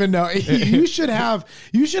don't even know. You should have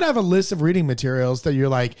a list of reading materials that you're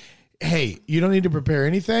like, hey, you don't need to prepare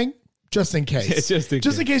anything. Just in case. Just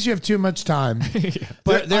in case you have too much time.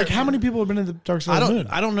 But like, how many people have been in the dark side of the moon?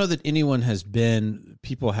 I don't know that anyone has been.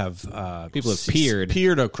 People have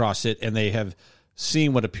peered across it, and they have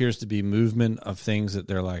seen what appears to be movement of things that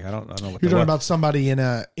they're like, I don't know what. You're talking about somebody in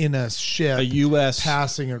a ship, a U.S.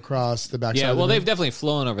 passing across the backside. Yeah, of the well, moon. they've definitely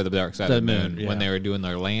flown over the dark side of the moon yeah. when they were doing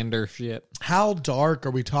their lander shit. How dark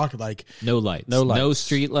are we talking? Like No lights, no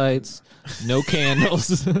street lights, no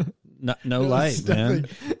candles. No light, man.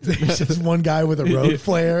 There's just one guy with a road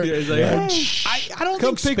flare. Yeah, he's like, I don't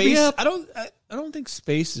Come think pick me space. up. I don't think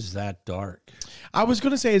space is that dark. I was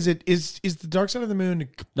going to say, is the dark side of the moon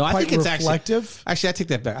No, I quite think it's reflective? Actually, I take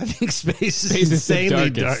that back. I think space is Space is the insanely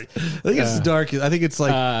darkest. dark. I think it's the darkest. I think it's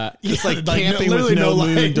like camping literally with no no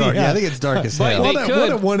moon light, dark. yeah. Yeah, I think it's dark as But hell. they What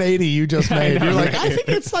could. a 180 you just made. know, You're like, right? I think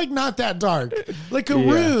it's like not that dark. Like a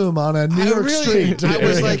room on a New York street.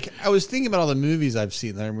 I was thinking about all the movies I've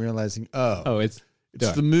seen, and I'm realizing, it's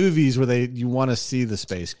dark. the movies where you want to see the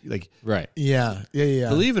space. Like, Right. Yeah.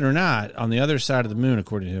 believe it or not, on the other side of the moon,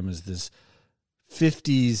 according to him, is this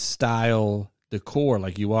 50s style decor.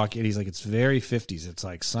 Like you walk in, he's like, it's very 50s. It's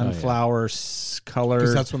like sunflower color.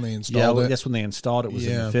 Because that's when they installed it. That's when they installed it. Was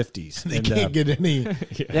in the 50s. They can't get any.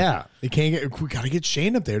 Yeah. They can't get. We got to get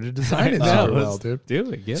Shane up there to design it No, so well, let's dude.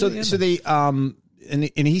 do it. Get So it in. they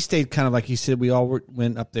and he stayed kind of like he said. We all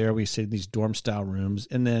went up there. We stayed in these dorm style rooms,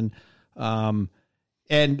 and then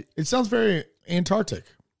and It sounds very Antarctic.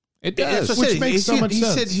 It does. That's what I Which said. makes so much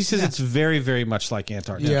sense. He says it's very, very much like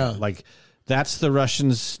Antarctica. Yeah. Like that's the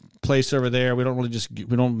Russians' place over there. We don't really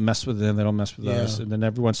we don't mess with them. They don't mess with us. And then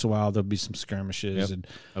every once in a while there'll be some skirmishes and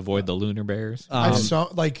Avoid the lunar bears. I saw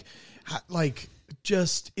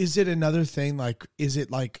just is it another thing? Like, is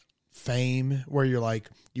it like fame where you're like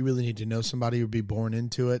you really need to know somebody who would be born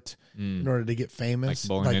into it in order to get famous?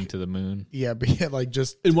 Like born into the moon. Yeah, but yeah, like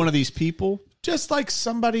just one of these people. just like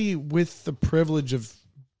somebody with the privilege of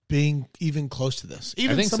being even close to this,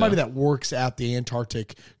 even think somebody so. that works at the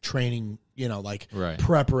Antarctic training, Right.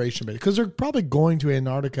 preparation base, because they're probably going to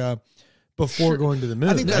Antarctica before going to the moon.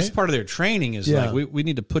 I think that's right? part of their training is Yeah. like we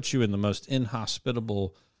need to put you in the most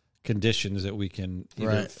inhospitable conditions that we can either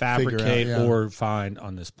Right. fabricate Figure out, yeah. or find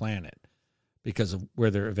on this planet because of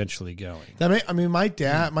where they're eventually going. My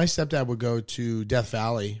stepdad would go to Death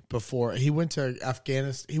Valley before he went to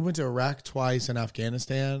Afghanistan. He went to Iraq twice and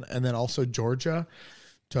Afghanistan, and then also Georgia.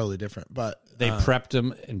 Totally different, but They prepped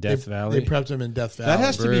him in Death Valley. They prepped him in Death Valley. That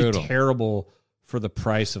has to Brutal. be terrible for the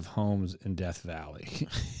price of homes in Death Valley.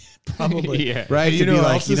 probably. Yeah. Right? You To know be what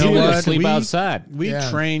like, else you is know here? what? Sleep outside. We Yeah.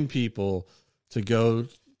 train people to go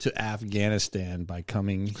to Afghanistan by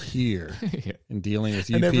coming here and dealing with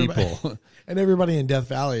you And everybody- people. And everybody in Death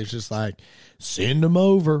Valley is just like, send them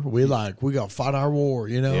over. We got to fight our war,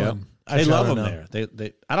 Yep. And They actually, love I them don't know. there.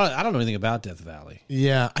 They I don't know anything about Death Valley.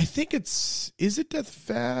 Yeah, I think is it Death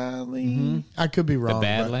Valley? Mm-hmm. I could be The wrong. but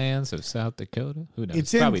Badlands of South Dakota. Who knows?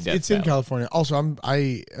 It's in Probably Death it's in Valley. California. Also,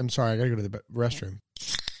 I'm sorry, I got to go to the restroom.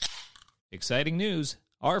 Exciting news.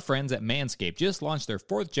 Our friends at Manscaped just launched their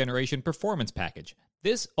 4th generation performance package.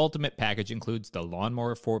 This ultimate package includes the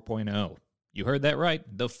Lawnmower 4.0. You heard that right,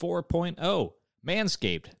 the 4.0.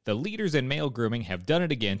 Manscaped, the leaders in male grooming, have done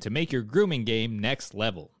it again to make your grooming game next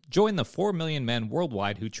level. Join the 4 million men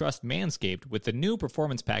worldwide who trust Manscaped with the new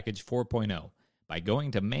Performance Package 4.0 by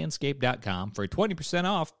going to manscaped.com for 20%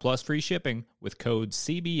 off plus free shipping with code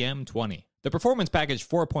CBM20. The Performance Package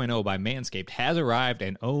 4.0 by Manscaped has arrived,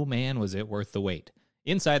 and oh man, was it worth the wait.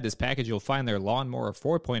 Inside this package, you'll find their Lawnmower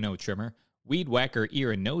 4.0 trimmer, Weed Whacker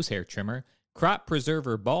ear and nose hair trimmer, Crop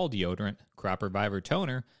Preserver ball deodorant, Crop Reviver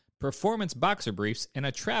toner, performance boxer briefs, and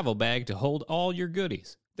a travel bag to hold all your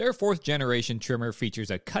goodies. Their 4th generation trimmer features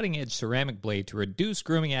a cutting-edge ceramic blade to reduce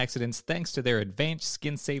grooming accidents thanks to their advanced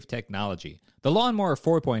skin-safe technology. The Lawnmower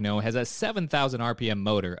 4.0 has a 7,000 RPM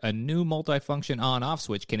motor, a new multifunction on-off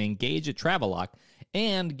switch can engage a travel lock,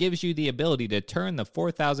 and gives you the ability to turn the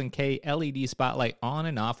 4000K LED spotlight on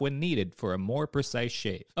and off when needed for a more precise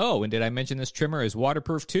shave. Oh, and did I mention this trimmer is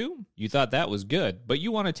waterproof too? You thought that was good, but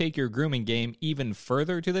you want to take your grooming game even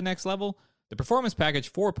further to the next level? The Performance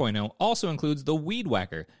Package 4.0 also includes the Weed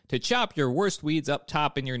Whacker to chop your worst weeds up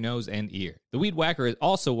top in your nose and ear. The Weed Whacker is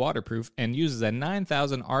also waterproof and uses a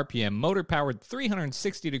 9,000 RPM motor-powered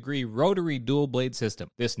 360-degree rotary dual-blade system.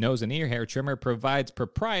 This nose and ear hair trimmer provides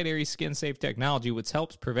proprietary skin-safe technology which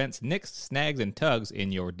helps prevent nicks, snags, and tugs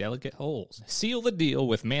in your delicate holes. Seal the deal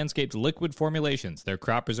with Manscaped's liquid formulations, their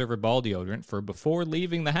Crop Preserver ball deodorant for before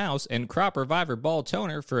leaving the house and Crop Reviver ball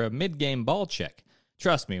toner for a mid-game ball check.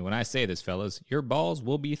 Trust me when I say this, fellas, your balls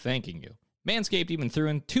will be thanking you. Manscaped even threw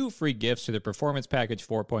in 2 free gifts to the Performance Package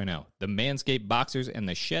 4.0, the Manscaped Boxers and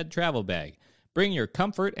the Shed Travel Bag. Bring your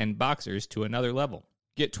comfort and boxers to another level.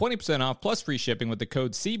 Get 20% off plus free shipping with the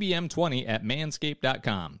code CBM20 at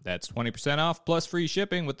manscaped.com. That's 20% off plus free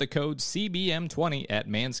shipping with the code CBM20 at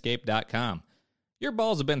manscaped.com. Your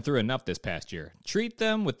balls have been through enough this past year. Treat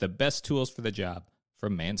them with the best tools for the job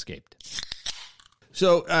from Manscaped.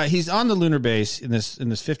 So he's on the lunar base in this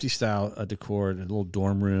 50s style decor, a little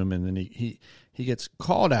dorm room, and then he gets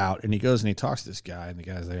called out, and he goes and he talks to this guy, and the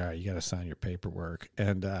guy's like, all right, you got to sign your paperwork.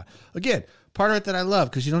 And again, part of it that I love,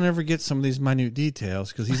 because you don't ever get some of these minute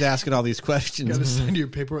details, because he's asking all these questions. You got to sign your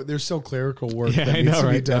paperwork. There's so clerical work that I needs know, to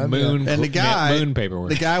be right? done. And moon paperwork.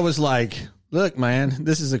 The guy was like, look, man,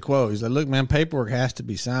 this is a quote. He's like, look, man, paperwork has to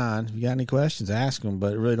be signed. If you got any questions, ask them,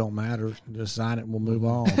 but it really don't matter. Just sign it and we'll move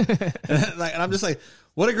on. and I'm just like,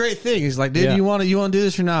 what a great thing. He's like, dude, you want to do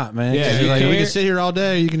this or not, man? Yeah, like, we can sit here all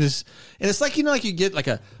day. You can just, and it's like, like you get like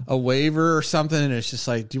a waiver or something, and it's just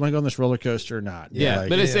like, do you want to go on this roller coaster or not? Yeah, like,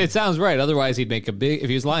 but it sounds right. Otherwise, he'd make a big, if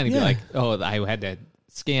he was lying, he'd be like, oh, I had to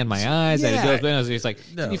scan my eyes. I had to go. He's like,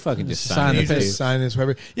 can you fucking just sign You the just sign this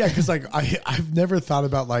waiver. Yeah, because like I've never thought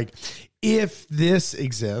about like, if this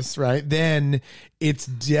exists, right, then it's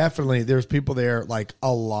definitely, there's people there like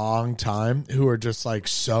a long time who are just like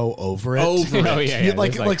so over it. Oh, yeah.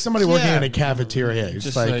 Like somebody working in a cafeteria. It's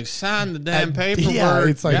just like, like sign the damn paperwork. Yeah,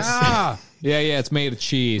 it's like, Yeah, it's made of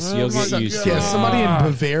cheese. You'll get used to yeah, it. somebody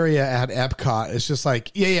in Bavaria at Epcot is just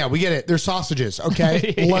like, yeah, we get it. There's sausages.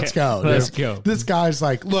 Okay, let's go. Let's go. This guy's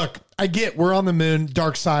like, look, I get we're on the moon,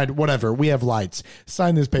 dark side, whatever. We have lights.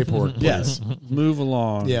 Sign this paperwork, please. Yes, move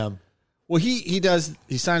along. Yeah. Well, he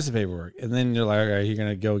signs the paperwork, and then you're like, okay, you're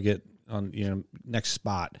gonna go get on next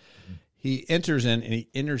spot. He enters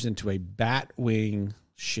into a bat wing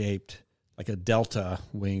shaped, like a delta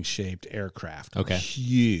wing shaped aircraft. Okay,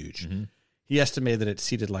 huge. Mm-hmm. He estimated that it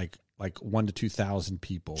seated like 1,000 to 2,000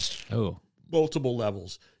 people. Oh, multiple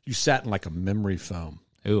levels. You sat in like a memory foam.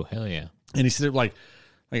 Oh, hell yeah! And he said like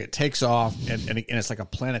it takes off, and it's like a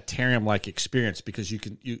planetarium like experience, because you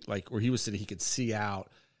like where he was sitting, he could see out.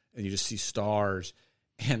 And you just see stars.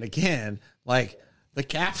 And again, like the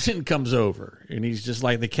captain comes over, and he's just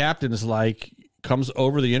like, the captain is like, comes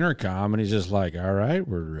over the intercom, and he's just like, all right,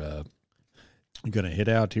 we're going to hit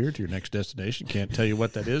out here to your next destination. Can't tell you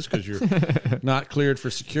what that is because you're not cleared for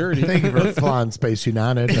security. Thank you for flying Space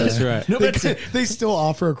United. That's right. No, they still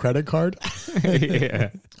offer a credit card. Yeah.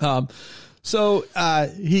 So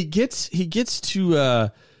he gets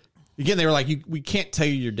to, again, they were like, we can't tell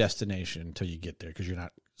you your destination until you get there because you're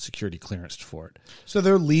not security clearanced for it. So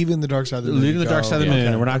they're leaving the dark side of the moon. Leaving the dark side of the moon,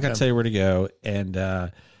 and we're not going to tell you where to go. And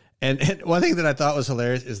one thing that I thought was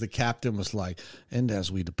hilarious is the captain was like, and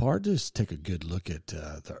as we depart, just take a good look at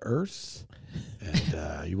the Earth,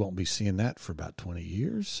 and you won't be seeing that for about 20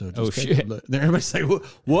 years. So just take a look. And everybody's like,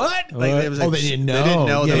 what? Like, they didn't know. They didn't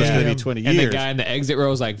know there was going to be 20 years. And the guy in the exit row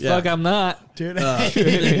was like, fuck, I'm not. Dude,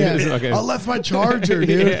 I left my charger,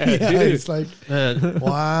 dude. It's like,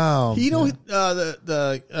 wow.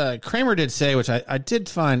 The Kramer did say, which I did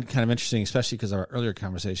find kind of interesting, especially because of our earlier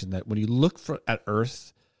conversation, that when you look at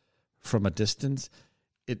Earth from a distance,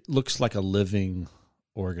 it looks like a living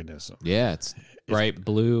organism. Yeah, it's bright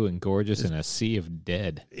blue and gorgeous in a sea of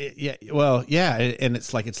dead. And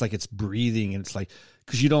it's like it's breathing, and it's like,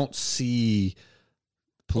 because you don't see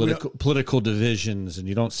political divisions, and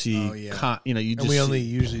you don't see we only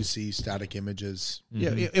usually see static images.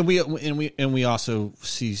 Yeah, and we also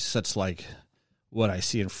see such like what I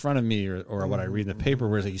see in front of me or what I read in the paper,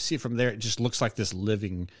 whereas like you see it from there, it just looks like this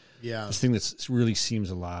living, this thing that really seems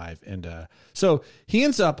alive. And so he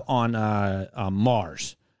ends up on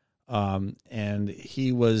Mars, and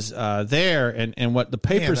he was there, and what the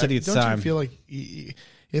paper said he'd signed. Don't you feel like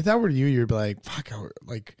if that were you, you'd be like, fuck,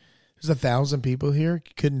 like, there's 1,000 people here.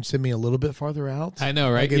 Couldn't send me a little bit farther out. I know,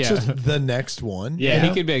 right? Like, it's just the next one. Yeah,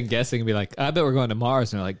 he could be guessing and be like, I bet we're going to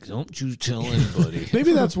Mars. And they're like, don't you tell anybody.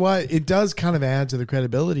 Maybe that's why it does kind of add to the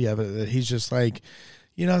credibility of it, that he's just like,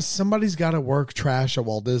 somebody's got to work trash at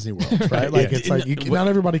Walt Disney World, right? Like, it's like, not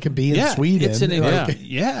everybody can be in Sweden. It's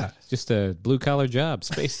just a blue-collar job,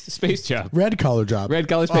 space job. Red-collar job.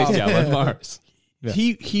 Red-collar space job on Mars. Yeah.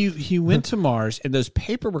 He went to Mars, and those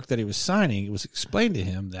paperwork that he was signing, it was explained to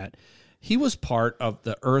him that he was part of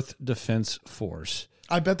the Earth Defense Force.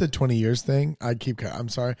 I bet the 20 years thing, I'm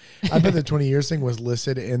sorry. I bet the 20 years thing was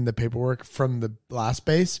listed in the paperwork from the last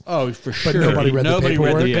base. Oh, for sure. But nobody read the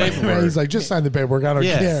paperwork. He's like, just sign the paperwork. I don't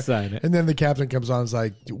care. Sign it. And then the captain comes on and is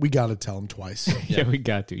like, we got to tell him twice. Yeah, we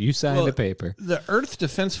got to. You signed the paper. The Earth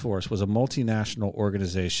Defense Force was a multinational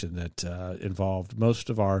organization that involved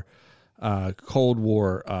most of our Cold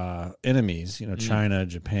War enemies, China,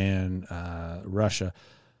 Japan, Russia.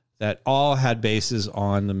 that all had bases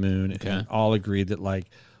on the moon and all agreed that like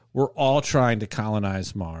we're all trying to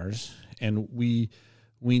colonize Mars, and we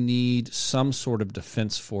need some sort of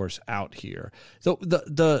defense force out here. So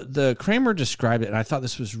the Kramer described it, and I thought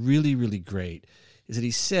this was really, really great, is that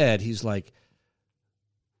he said, he's like,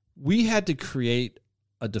 we had to create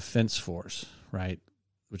a defense force, right,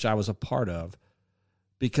 which I was a part of,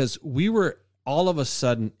 because we were all of a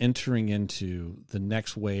sudden entering into the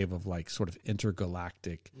next wave of like sort of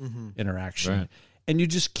intergalactic interaction. Right. And you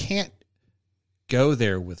just can't go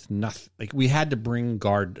there with nothing. Like we had to bring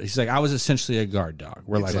guard. He's like, I was essentially a guard dog.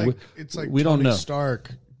 We're it's like we Tony don't know.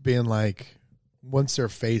 Stark being like, once they're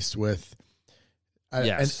faced with an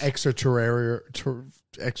extraterrestrial,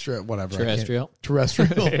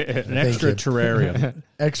 terrestrial, an extra terrarium.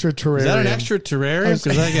 Extraterrarium. Is that an extra terrarium?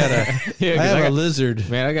 Because I have a lizard.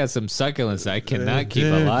 Man, I got some succulents I cannot keep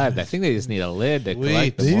alive. I think they just need a lid to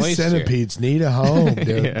collect the moisture. These centipedes need a home,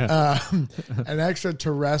 dude. An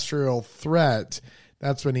extraterrestrial threat.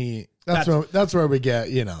 That's when that's where we get,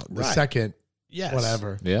 the second,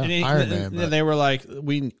 whatever. Yeah, Iron Man. And they were like,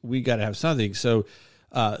 we got to have something. So,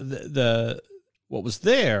 what was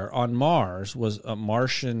there on Mars was a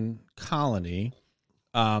Martian colony.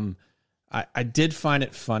 I did find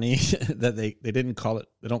it funny that they don't call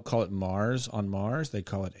it Mars on Mars. They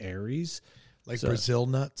call it Ares. Like Brazil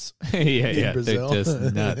nuts. Yeah. Brazil. They're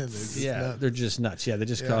just nuts. They're just nuts. Yeah, they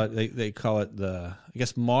just call it, they call it I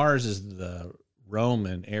guess Mars is the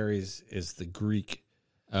Roman, Ares is the Greek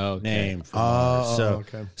name for Mars.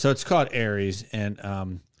 So it's called Ares.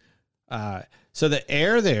 And so the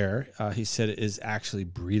air there, he said, is actually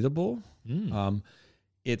breathable.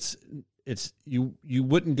 It's you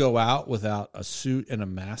wouldn't go out without a suit and a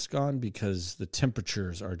mask on because the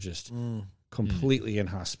temperatures are just completely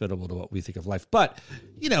inhospitable to what we think of life. But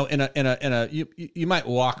you might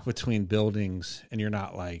walk between buildings and you're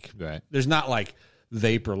not like there's not like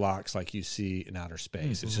vapor locks like you see in outer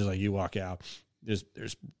space. It's just like you walk out. There's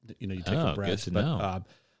you take a breath. But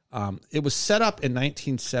it was set up in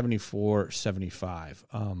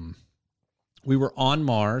 1974-75. We were on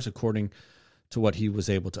Mars, according to what he was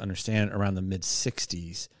able to understand, around the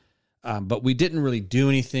mid-60s. But we didn't really do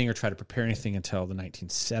anything or try to prepare anything until the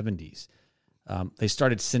 1970s. They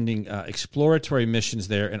started sending exploratory missions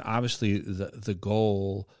there, and obviously the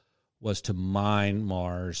goal was to mine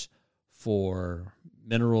Mars for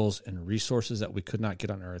minerals and resources that we could not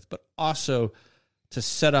get on Earth, but also to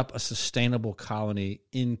set up a sustainable colony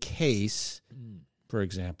in case, for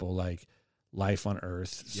example, like life on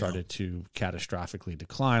Earth started to catastrophically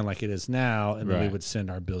decline like it is now, and then we would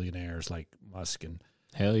send our billionaires like Musk and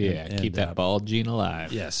hell yeah, and keep that bald gene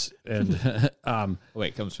alive. Yes, and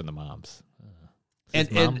it comes from the moms.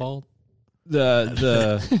 And mom bald?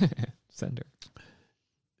 The sender.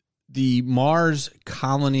 The Mars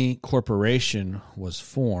Colony Corporation was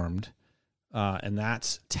formed, and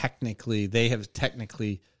they have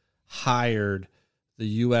technically hired the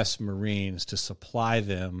U.S. Marines to supply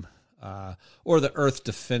them, or the Earth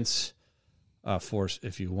Defense Force,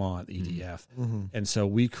 if you want, EDF. And so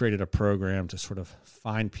we created a program to sort of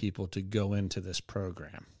find people to go into this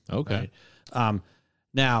program. Okay. Right?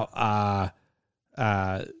 Now,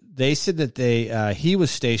 they said that he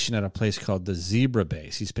was stationed at a place called the Zebra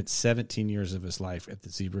Base. He spent 17 years of his life at the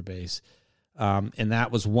Zebra Base. And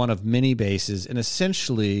that was one of many bases. And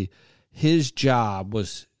essentially his job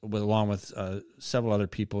was, along with several other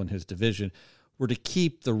people in his division, were to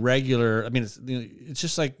keep the regular, it's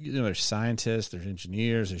just like, there's scientists, there's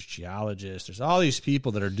engineers, there's geologists, there's all these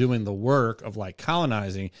people that are doing the work of like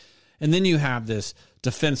colonizing. And then you have this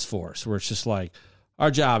defense force where it's just like, our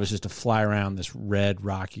job is just to fly around this red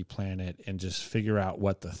rocky planet and just figure out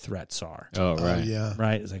what the threats are. Oh, right.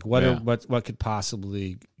 Right. It's like, what could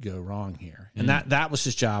possibly go wrong here? And that was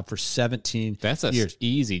his job for 17 years. That's an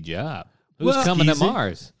easy job. Who's coming to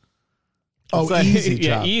Mars? Easy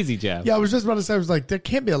job. Yeah, easy job. Yeah, I was just about to say, I was like, there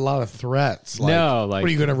can't be a lot of threats. Like, no, what are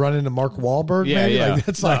you going to run into Mark Wahlberg? Yeah, maybe? yeah. Like,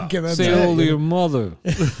 that's like, say hello to your mother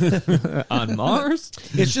on Mars.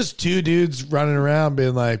 It's just two dudes running around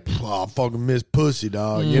being like, I fucking miss pussy,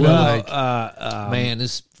 dog. Man,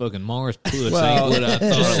 this fucking Mars pussy ain't what I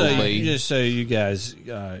thought it would be. Just so you guys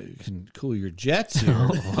can cool your jets here,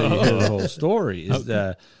 the whole story is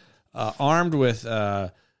armed with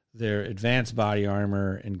their advanced body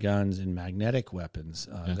armor and guns and magnetic weapons.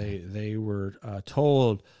 They were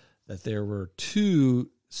told that there were two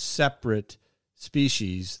separate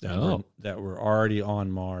species that were already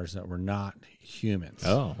on Mars that were not humans.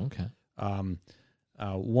 Oh, okay.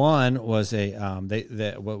 One was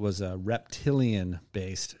a reptilian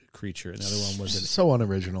based creature. Another one was so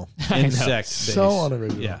unoriginal. Insect based. So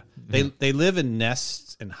unoriginal. Yeah. They live in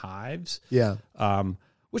nests and hives. Yeah.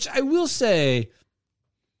 Which I will say,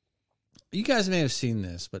 you guys may have seen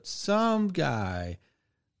this, but some guy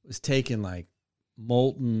was taking like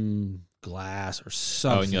molten glass or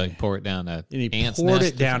something. Oh, and you like pour it down and he poured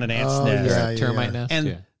it down an ant's nest. Termite nest.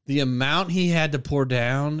 And the amount he had to pour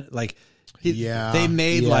down, like, they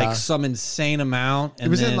made like some insane amount. And it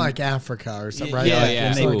was in like Africa or something, right? Yeah, like, yeah.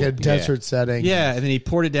 It's like a desert setting. Yeah, and then he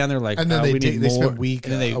poured it down there like, and then we need more. Spent a week,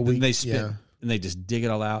 and then a week, they spent, and they just dig it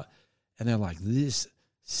all out. And they're like, this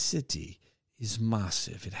city is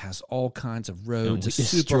massive. It has all kinds of roads, it's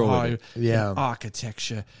super high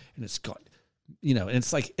architecture, and it's got, and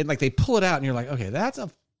it's like, they pull it out, and you're like, okay, that's a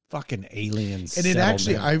fucking alien settlement. And it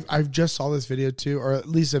actually, I've just saw this video too, or at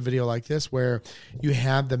least a video like this, where you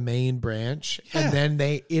have the main branch, and then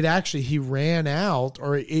he ran out,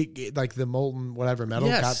 or it like the molten whatever metal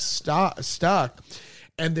got stuck,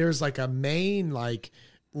 and there's like a main like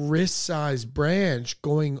wrist-sized branch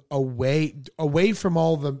going away from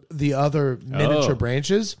all the other miniature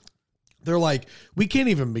branches. They're like, we can't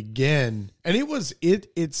even begin. And it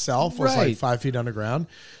itself was like 5 feet underground.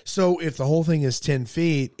 So if the whole thing is 10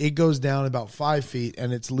 feet, it goes down about 5 feet,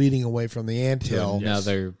 and it's leading away from the anthill.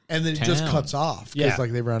 Another and then it just cuts off because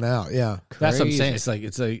like they run out. Yeah. That's what I'm saying. It's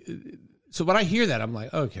like, so when I hear that, I'm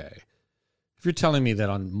like, okay, if you're telling me that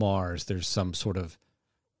on Mars, there's some sort of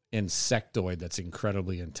insectoid that's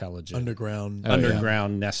incredibly intelligent.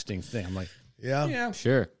 Underground nesting thing. I'm like, yeah.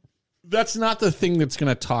 Sure. That's not the thing that's going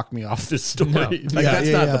to talk me off this story. No. That's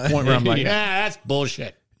not the point where I'm like, that's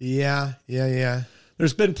bullshit. Yeah.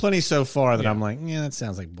 There's been plenty so far that I'm like, that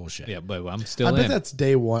sounds like bullshit. Yeah, but I'm still I bet that's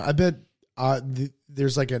day one. I bet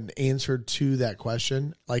there's like an answer to that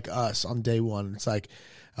question, like us on day one. It's like,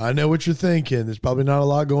 I know what you're thinking. There's probably not a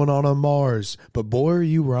lot going on Mars, but boy, are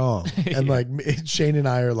you wrong. And like Shane and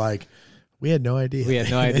I are like, we had no idea. He had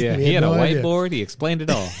a whiteboard. He explained it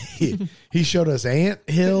all. He showed us ant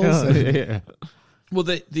hills. Well,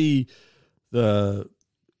 the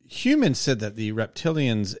humans said that the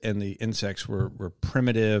reptilians and the insects were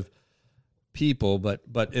primitive people, but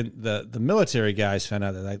in the military guys found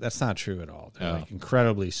out that that's not true at all. They're like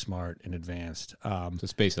incredibly smart and advanced. So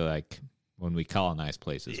it's basically like when we colonize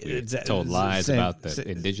places, we told lies about the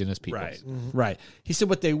indigenous peoples. Right, right. He said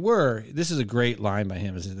what they were, this is a great line by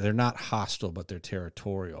him, is that they're not hostile, but they're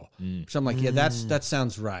territorial. So I'm like, that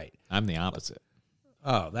sounds right. I'm the opposite.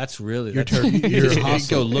 Oh, that's really... You're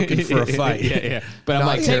hostile. Go looking for a fight. Yeah. But I'm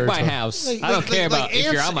like, take my house. I don't care about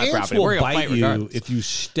if you're on my property. We're going to fight regardless. If you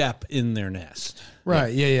step in their nest.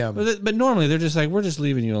 Right, yeah. But normally they're just like, we're just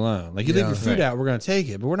leaving you alone. Like, you leave your food out, we're going to take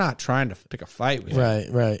it, but we're not trying to pick a fight with you.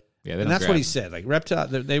 Right. Yeah, and that's what he said. Like, reptile,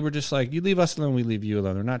 they were just like, you leave us alone, we leave you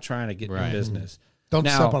alone. They're not trying to get in business. Don't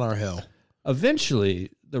step on our hill.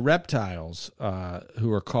 Eventually, the reptiles,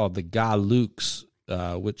 who are called the Galooks,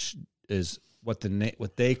 which is what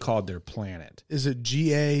they called their planet. Is it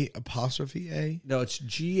G-A''A? No, it's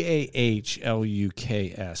G-A-H-L-U-K-S,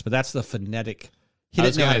 but that's the phonetic. I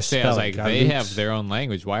was going to say, I was like, they have their own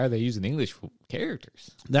language. Why are they using English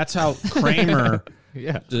characters? That's how Kramer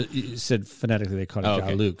said phonetically they called it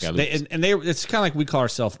Galooks. It's kind of like we call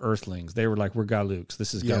ourselves Earthlings. They were like, we're Galooks.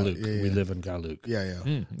 This is Galook. We live in Galook.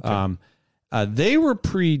 They were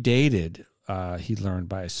predated, he learned,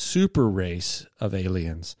 by a super race of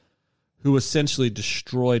aliens who essentially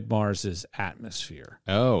destroyed Mars's atmosphere.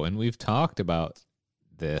 Oh, and we've talked about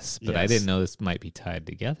this, but I didn't know this might be tied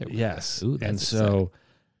together with this. Ooh, and so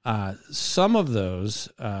some of those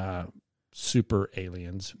super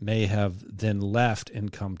aliens may have then left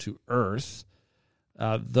and come to Earth.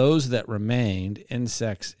 Those that remained,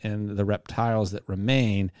 insects and the reptiles that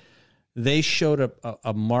remain, they showed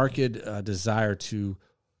a marked desire to,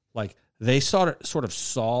 like, they sort of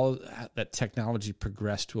saw that technology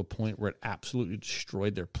progressed to a point where it absolutely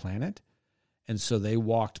destroyed their planet. And so they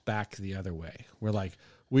walked back the other way. We're like,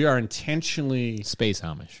 we are intentionally space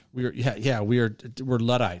Amish. We're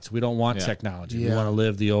Luddites. We don't want technology. We want to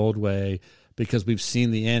live the old way because we've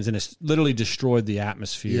seen the ends, and it's literally destroyed the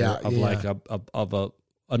atmosphere of like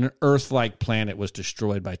an Earth-like planet was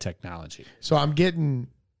destroyed by technology. So I'm getting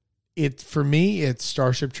it for me. It's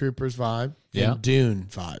Starship Troopers vibe and Dune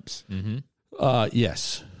vibes.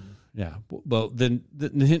 Yes. Yeah. Well, then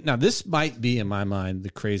now this might be, in my mind, the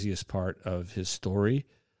craziest part of his story,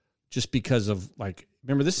 just because of, like,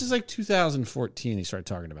 remember, this is like 2014 he started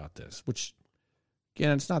talking about this, which,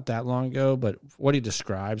 again, it's not that long ago, but what he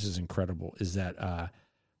describes is incredible, is that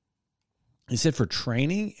he said for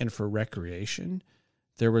training and for recreation,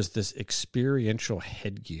 there was this experiential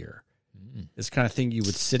headgear. This kind of thing you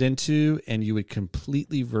would sit into, and you would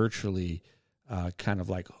completely virtually kind of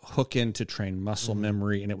like hook in to train muscle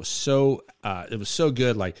memory, and it was so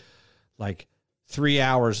good. Like 3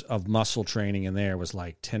 hours of muscle training in there was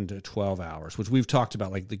like 10 to 12 hours, which we've talked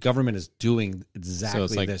about. Like the government is doing exactly so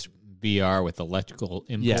it's like this. VR with electrical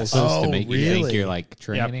impulses Yes. to make you think you're like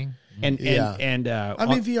training. And I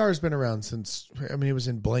mean, VR has been around since. I mean, it was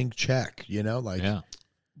in Blank Check.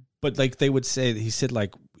 But like they would say, he said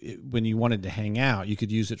like when you wanted to hang out, you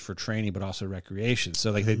could use it for training, but also recreation. So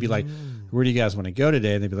like they'd be like, "Where do you guys want to go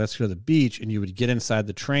today?" And they'd be, "Let's go to the beach." And you would get inside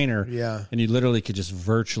the trainer, and you literally could just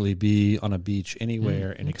virtually be on a beach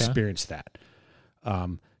anywhere and experience that.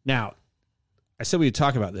 Now, I said we'd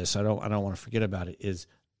talk about this. I don't want to forget about it. This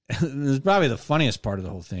is probably the funniest part of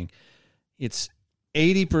the whole thing. It's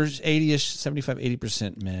 80-ish, 75,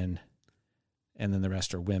 80% men, and then the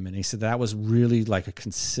rest are women. He said that was really like a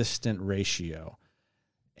consistent ratio.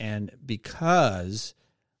 And because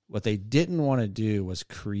what they didn't want to do was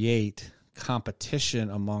create competition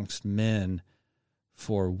amongst men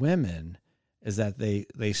for women, is that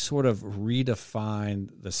they sort of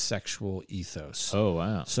redefined the sexual ethos. Oh,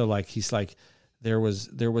 wow. So like he's like there was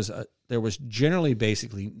generally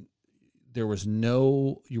basically you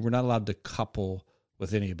were not allowed to couple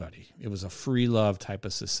with anybody. It was a free love type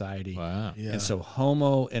of society. Wow. Yeah. And so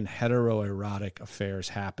homo and heteroerotic affairs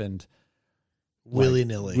happened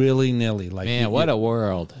willy-nilly. Like, man, what a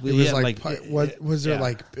world. It was what was there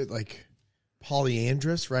like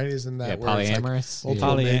polyandrous, right? Isn't that where polyamorous? It's like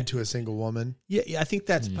multiple men to a single woman? Yeah, I think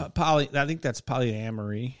that's I think that's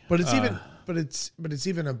polyamory. But it's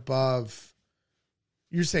even above.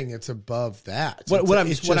 You're saying it's above that. What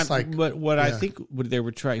he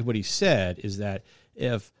said is that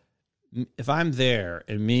if I'm there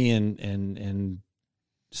and me and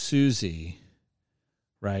Susie,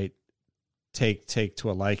 right, take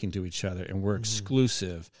to a liking to each other and we're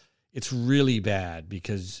exclusive, it's really bad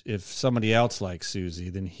because if somebody else likes Susie,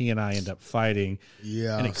 then he and I end up fighting,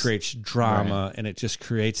 and it creates drama, and it just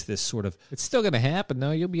creates this sort of. It's still going to happen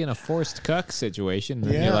though. You'll be in a forced cuck situation,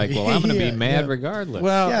 and you're like, "Well, I'm going to be mad regardless."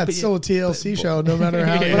 Well, it's still a TLC show, no matter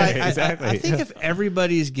how. Exactly. I think if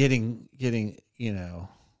everybody's getting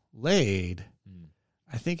laid,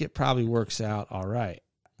 I think it probably works out all right.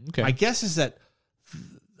 Okay. My guess is that.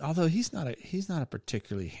 Although he's not a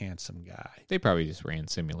particularly handsome guy. They probably just ran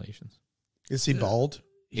simulations. Is he bald?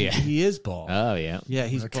 He is bald. Oh yeah. Yeah,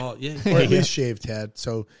 he's bald. Yeah, or at least shaved head.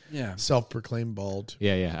 So yeah, self-proclaimed bald.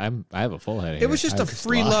 Yeah. I have a full head of hair. It was just a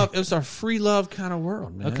free love. It was a free love kind of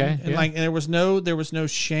world, man. Okay. And and there was no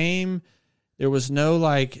shame. There was no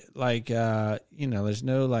there's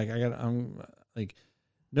no I'm like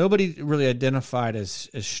nobody really identified as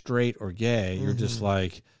straight or gay. You're just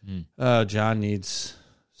like, John needs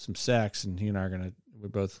some sex, and he and I we're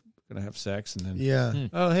both gonna have sex, and then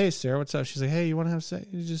oh hey Sarah, what's up? She's like, hey, you want to have sex?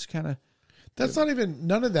 You just kind of. That's not even.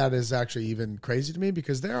 None of that is actually even crazy to me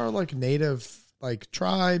because there are like native like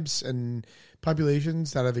tribes and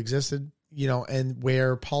populations that have existed, and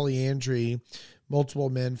where polyandry, multiple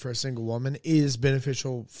men for a single woman, is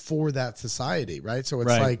beneficial for that society, right? So it's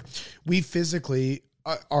like we physically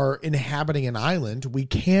are inhabiting an island. We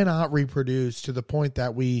cannot reproduce to the point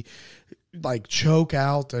that we like choke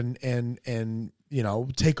out and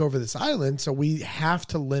take over this island. So we have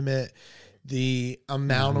to limit the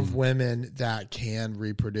amount of women that can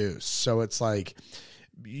reproduce. So it's like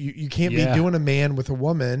you can't be doing a man with a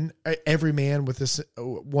woman, every man with this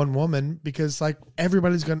one woman, because like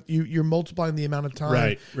everybody's going to, you're multiplying the amount of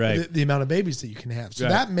time, the amount of babies that you can have. So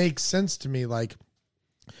that makes sense to me. Like,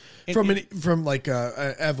 from like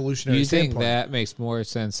a evolutionary. Do you think standpoint. that makes more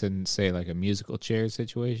sense than say like a musical chair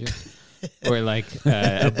situation, or like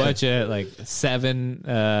a bunch of like 7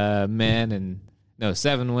 women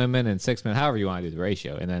and 6 men, however you want to do the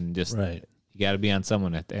ratio, and then just you got to be on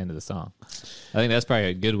someone at the end of the song. I think that's probably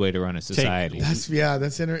a good way to run a society. But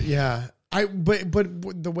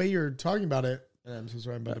the way you're talking about it, I'm so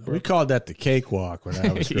sorry about it. We called that the cakewalk when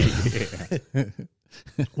I was growing up.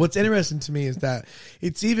 What's interesting to me is that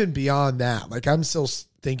it's even beyond that. Like I'm still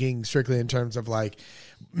thinking strictly in terms of like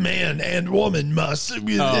man and woman must do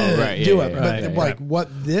it. But what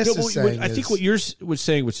this is saying, I think what you're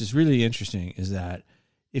saying, which is really interesting, is that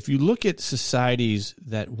if you look at societies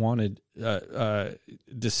that wanted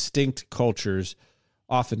distinct cultures,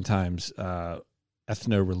 oftentimes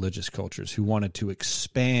ethno-religious cultures who wanted to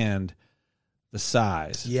expand the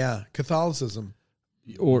size. Yeah, Catholicism.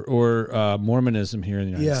 Or Mormonism here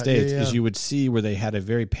in the United States, is you would see where they had a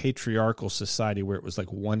very patriarchal society where it was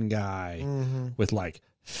like one guy with like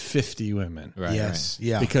 50 women.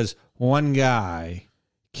 Because one guy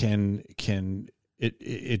can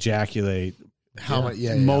ejaculate How much?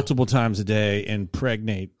 Yeah, multiple times a day,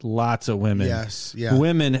 impregnate lots of women. Yes, yeah.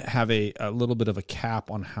 Women have a little bit of a cap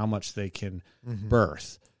on how much they can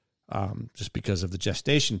birth, just because of the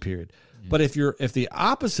gestation period. But if the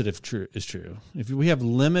opposite is true, if we have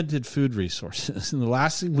limited food resources, and the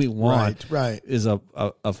last thing we want is a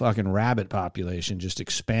fucking rabbit population just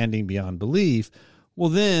expanding beyond belief, well,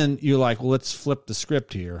 then you're like, well, let's flip the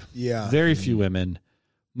script here. Yeah, very few women,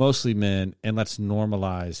 mostly men, and let's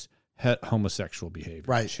normalize homosexual behavior.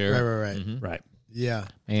 Right. Sure. Right. Right. Yeah.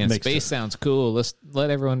 Man, space sounds cool. Let's let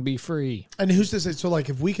everyone be free. And who's to say? So, like,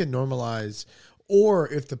 if we can normalize, or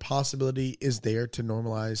if the possibility is there to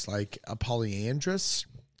normalize, like, a polyandrous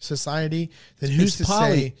society, then who's to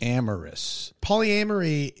say? Polyamorous.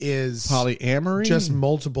 Polyamory is polyamory, just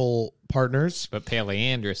multiple partners. But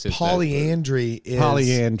polyandrous is polyandry.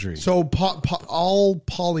 Polyandry. So all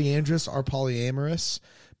polyandrous are polyamorous,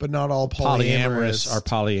 but not all polyamorous are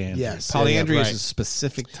polyandry. Yes. Polyandry right. is a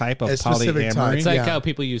specific type of A specific polyamory. type. It's like Yeah. how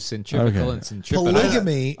people use centrifugal and centripetal.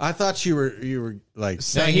 Polygamy. I thought you were like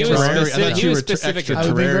No, he was terrarium. specific- I thought he you was were specific. I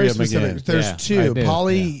would be very terrarium specific. again. There's Yeah, two: I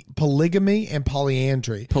do. polygamy and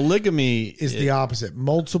polyandry. Polygamy Is the opposite.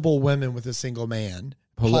 Multiple women with a single man.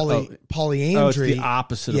 Polyandry. Oh, it's the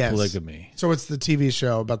opposite of polygamy. So it's the TV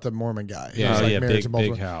show about the Mormon guy. Yeah. who's, Oh like, yeah, married to big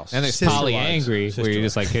multiple- house. And there's Sister polyangry, wives. where you're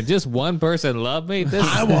just like, can just one person love me? This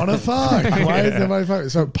I want to fuck. Why is somebody fucking?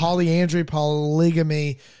 So polyandry,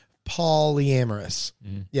 polygamy, polyamorous.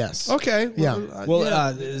 Yes. Okay. Yeah.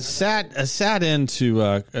 Well, sat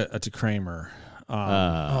into Kramer.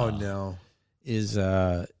 Oh no. Is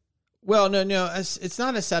well, no, it's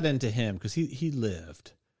not a sat into him because he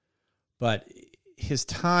lived, but his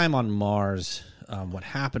time on Mars. What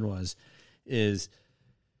happened is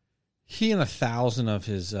he and 1,000 of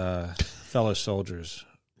his fellow soldiers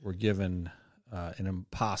were given an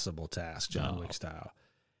impossible task, John Wick style.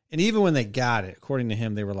 And even when they got it, according to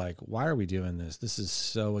him, they were like, why are we doing this? This is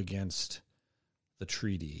so against the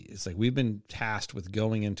treaty. It's like we've been tasked with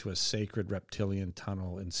going into a sacred reptilian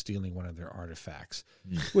tunnel and stealing one of their artifacts,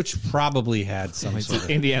 which probably had some sort of...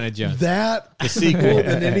 Indiana Jones. That The sequel.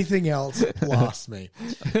 than anything else lost me.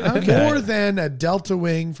 Okay. More than a Delta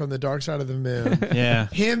Wing from the Dark Side of the Moon. Yeah.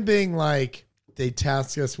 Him being like, they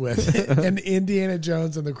task us with an Indiana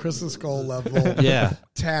Jones and the Crystal Skull level Yeah.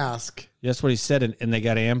 task. That's what he said, and they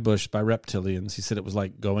got ambushed by reptilians. He said it was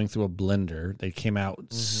like going through a blender. They came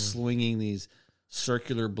out slinging these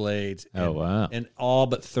circular blades. And, Oh, wow. And all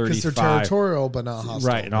but 35. Because they're territorial, but not hostile.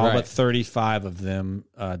 Right, and all Right. but 35 of them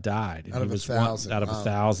died. And Out he of was 1,000. out of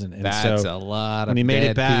 1,000. And That's so a lot of when he made bad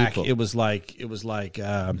it back, people. it was like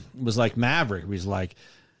Maverick. He was like,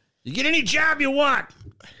 "You get any job you want,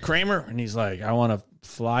 Kramer?" And he's like, "I want to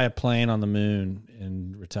fly a plane on the moon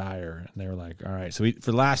and retire." And they were like, "All right." So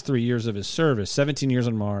for the last 3 years of his service, 17 years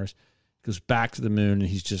on Mars, goes back to the moon, and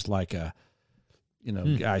he's just like a,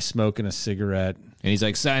 guy smoking a cigarette. And he's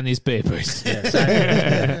like, sign these papers.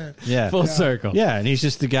 Yeah. Full circle. Yeah, and he's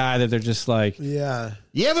just the guy that they're just like, Yeah.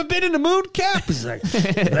 "You ever been in the moon, Cap?" He's like,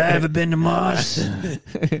 "Have I ever been to Mars?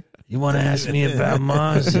 You want to ask me about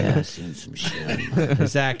Mars?" Yeah, I've seen some shit.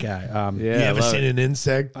 It's that guy. Yeah, You I ever love seen it. an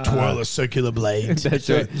insect twirl a circular blade? That's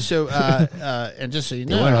right. So, and just so you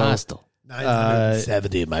They weren't know, hostile.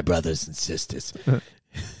 970 of my brothers and sisters.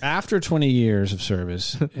 after 20 years of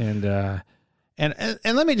service, and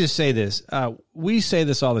let me just say this: we say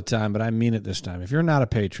this all the time, but I mean it this time. If you're not a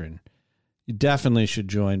patron, you definitely should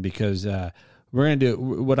join, because we're going to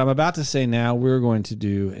do what I'm about to say now. We're going to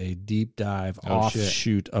do a deep dive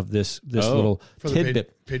offshoot of this little For the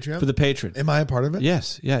tidbit Patreon? for the patron. Am I a part of it?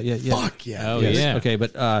 Yes, yeah. Fuck yeah. Oh, Yes. yeah. Okay,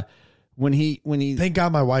 but when he Thank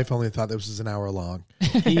God my wife only thought this was an hour long.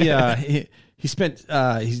 he spent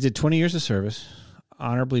he did 20 years of service,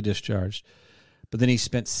 honorably discharged, but then he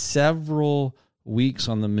spent several weeks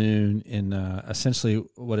on the moon in essentially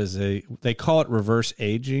they call it reverse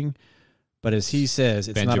aging, but as he says,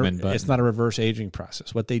 it's not a reverse aging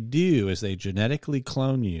process. What they do is they genetically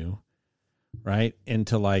clone you, right,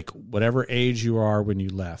 into like whatever age you are when you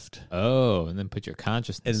left. Oh, and then put your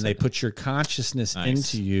consciousness And they in it. put your consciousness Nice.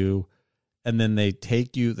 into you, and then they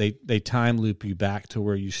take you, they time loop you back to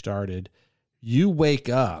where you started. You wake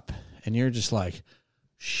up and you're just like,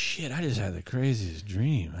 shit, I just had the craziest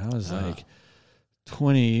dream. I was like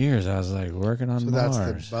 20 years. I was like working on So Mars.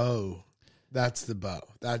 that's the bow. That's the bow.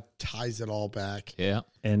 That ties it all back. Yeah.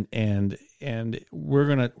 And we're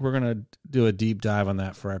gonna do a deep dive on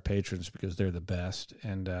that for our patrons because they're the best.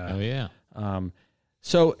 And Oh, yeah.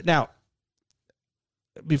 so now,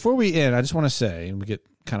 before we end, I just want to say, and we get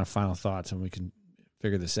kind of final thoughts, and we can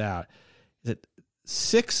figure this out, that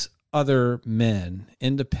 6 other men,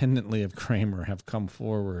 independently of Kramer, have come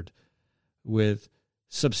forward with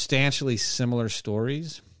substantially similar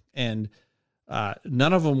stories, and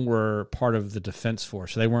none of them were part of the Defense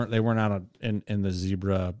Force. So they weren't out in the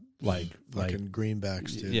zebra like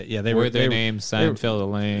greenbacks too. Yeah, they were were their names Seinfeld,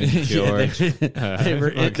 Elaine, George.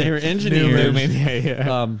 they were engineers.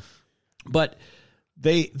 Newman, but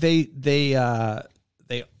they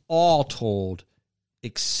all told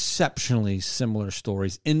exceptionally similar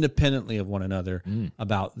stories independently of one another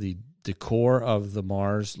about the decor of the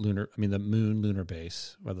the moon lunar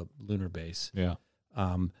base, or the lunar base. Yeah.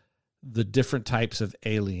 The different types of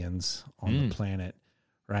aliens on the planet,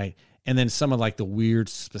 right? And then some of like the weird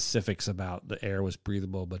specifics about the air was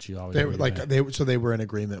breathable, but you always they were in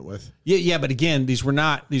agreement with. Yeah. But again, these were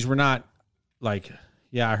not like,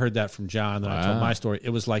 yeah, I heard that from John. Then I told my story. It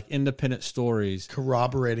was like independent stories,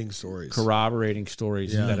 corroborating stories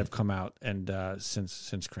that have come out and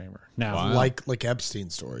since Kramer. Now, like Epstein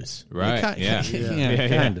stories, right?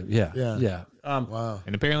 Kind of. Yeah. Wow.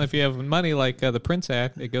 And apparently, if you have money like the Prince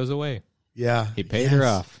Act, it goes away. Yeah, he paid her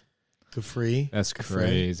off. The free. That's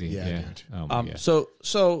crazy. Yeah. Dude. Oh my God.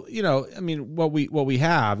 So I mean, what we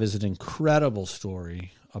have is an incredible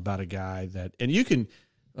story about a guy that, and you can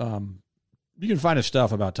find his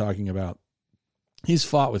stuff about talking about. He's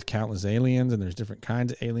fought with countless aliens, and there's different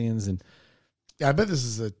kinds of aliens, and I bet this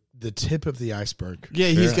is the tip of the iceberg. Yeah,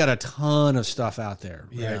 he's got a ton of stuff out there.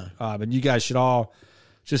 Right? Yeah, and you guys should all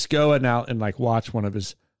just go and like watch one of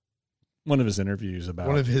his interviews about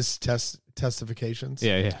one of his testifications.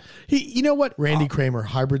 Yeah. He, you know what, Randy Kramer,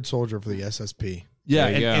 hybrid soldier for the SSP.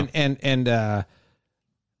 Yeah, and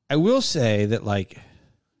I will say that like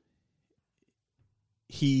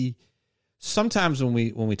he. Sometimes when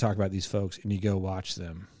we talk about these folks and you go watch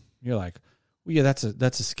them, you're like, well, yeah, that's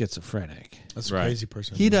a schizophrenic. That's a crazy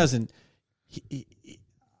person. He doesn't.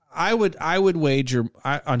 I would wager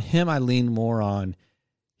on him. I lean more on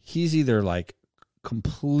he's either like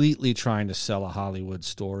completely trying to sell a Hollywood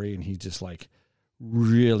story, and he just like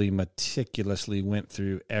really meticulously went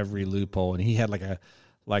through every loophole, and he had like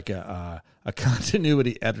a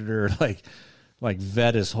continuity editor like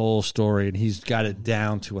vet his whole story, and he's got it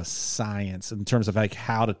down to a science in terms of like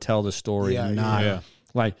how to tell the story,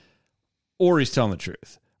 like, or he's telling the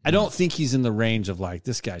truth. I don't think he's in the range of like,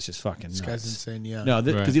 this guy's just fucking nuts. This guy's insane. Yeah, no,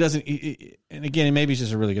 because he doesn't. And again, maybe he's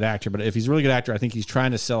just a really good actor. But if he's a really good actor, I think he's trying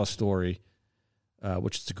to sell a story,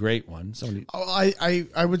 which is a great one.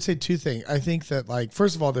 I would say two things. I think that like,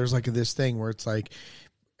 first of all, there's like this thing where it's like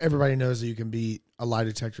everybody knows that you can beat a lie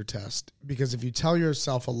detector test, because if you tell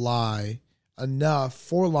yourself a lie enough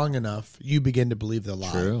for long enough, you begin to believe the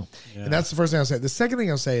lie. True. Yeah. And that's the first thing I'll say. The second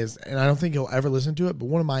thing I'll say is, and I don't think he'll ever listen to it, but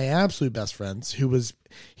one of my absolute best friends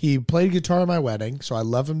he played guitar at my wedding, so I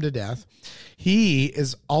love him to death. He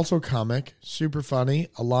is also a comic, super funny,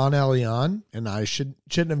 Alon Elian, and I shouldn't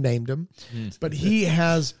have named him, but he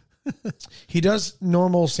does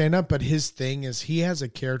normal stand-up, but his thing is he has a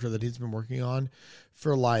character that he's been working on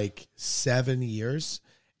for like 7 years.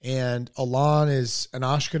 And Alon is an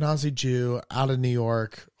Ashkenazi Jew out of New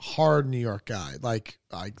York, hard New York guy. Like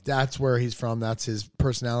that's where he's from. That's his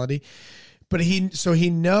personality. But he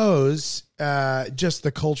knows just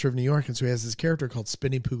the culture of New York. And so he has this character called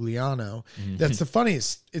Spinny Pugliano. Mm-hmm. That's the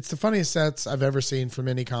funniest. It's the funniest sets I've ever seen from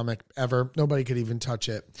any comic ever. Nobody could even touch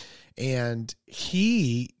it. And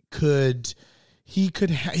he could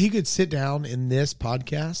sit down in this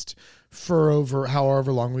podcast for over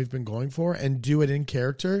however long we've been going for and do it in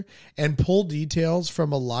character and pull details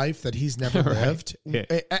from a life that he's never lived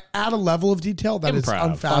at a level of detail that is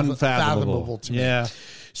unfathomable to me. Yeah.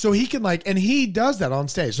 So he can and he does that on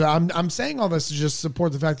stage. So I'm saying all this to just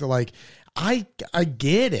support the fact that I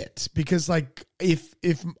get it, because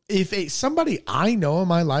if somebody I know in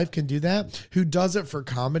my life can do that, who does it for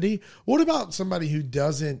comedy, what about somebody who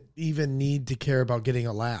doesn't even need to care about getting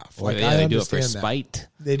a laugh? Or they do it for spite.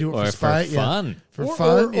 They do it for spite, fun. For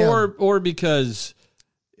fun, or because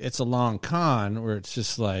it's a long con where it's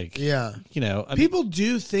just like, people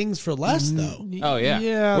do things for less though. Oh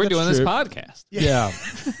yeah, we're doing this podcast. Yeah,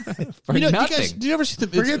 for nothing. Do you ever see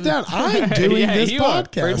Forget that I'm doing this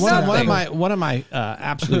podcast. One of my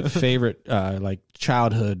absolute favorite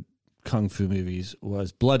childhood kung fu movies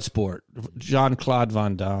was Bloodsport, Jean-Claude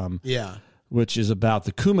Van Damme. Yeah, which is about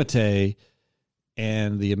the Kumite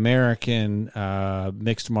and the American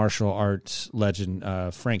mixed martial arts legend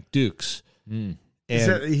Frank Dukes. It's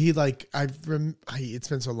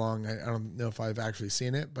been so long, I don't know if I've actually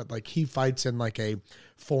seen it, but he fights in a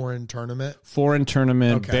foreign tournament.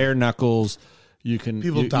 Bare knuckles. You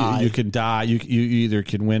can die. You can die. You either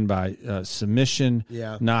can win by submission,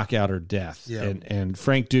 knockout, or death. Yeah. And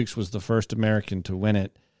Frank Dukes was the first American to win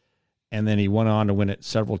it. And then he went on to win it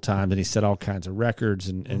several times, and he set all kinds of records.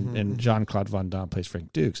 And Jean-Claude Van Damme plays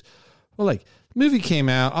Frank Dukes. Well, like, the movie came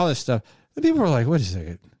out, all this stuff. And people were like, wait a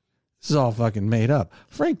second. This is all fucking made up.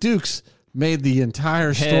 Frank Dukes made the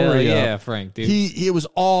entire story up. Yeah, Frank Dukes. It was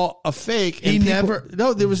all a fake. And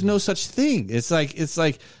there was no such thing. It's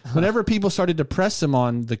like whenever people started to press him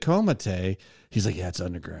on the Kumite, he's like, yeah, it's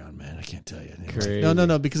underground, man. I can't tell you. Like,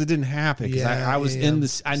 no, because it didn't happen. Because I was in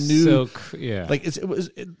this. I knew. Like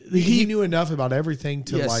he knew enough about everything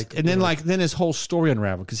to like. And then his whole story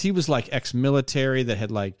unraveled because he was like ex-military that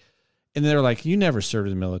had like, and they were like, you never served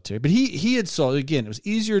in the military, but he had sold again. It was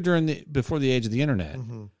easier before the age of the internet,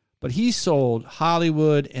 but he sold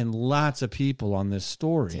Hollywood and lots of people on this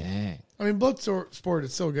story. Dang. I mean, Bloodsport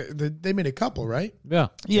is so good. They made a couple, right? Yeah.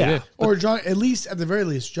 Or at the very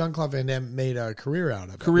least, Jean-Claude Van Damme made a career out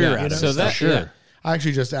of it. So that's sure. Yeah. I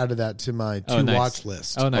actually just added that to my watch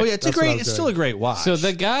list. Oh, nice. Oh yeah, it's still a great watch. So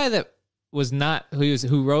the guy that was not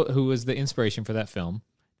who was the inspiration for that film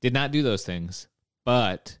did not do those things,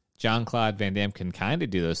 but Jean-Claude Van Damme can kind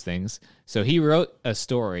of do those things. So he wrote a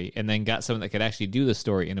story and then got someone that could actually do the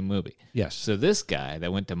story in a movie. Yes. So this guy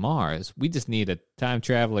that went to Mars, we just need a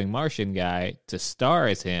time-traveling Martian guy to star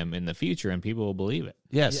as him in the future, and people will believe it.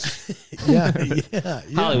 Yes. Yeah.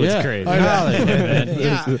 Hollywood's crazy.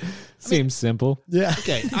 Yeah. Seems simple. Yeah.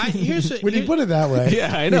 Okay. When you put it that way.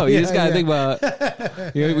 Yeah, I know. You just got to think about,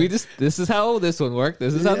 this is how this one worked.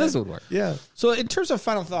 This is how this one worked. Yeah. So in terms of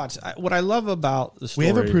final thoughts, what I love about the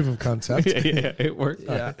story. We have a proof of concept. Yeah, it worked.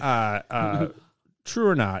 Yeah. True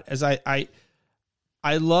or not, as I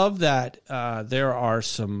love that there are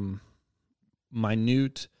some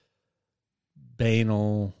minute,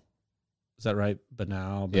 banal, is that right?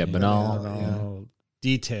 Banal. Banal.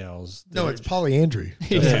 Details. No, it's polyandry.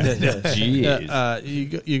 You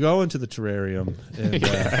go into the terrarium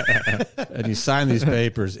and you sign these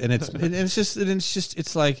papers, and it's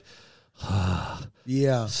like,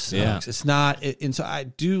 sucks. It's not, and so I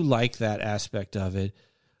do like that aspect of it.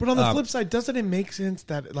 But on the flip side, doesn't it make sense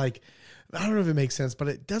that, like, I don't know if it makes sense,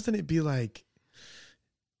 but doesn't it be like,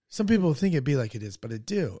 some people think it'd be like it is, but it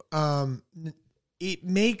do. It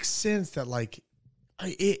makes sense that, like,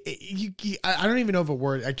 I don't even know if a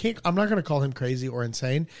word, I'm not going to call him crazy or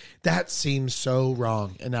insane. That seems so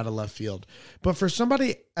wrong and out of left field. But for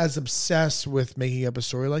somebody as obsessed with making up a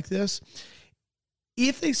story like this,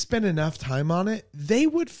 if they spend enough time on it, they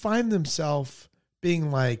would find themselves being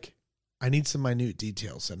like, I need some minute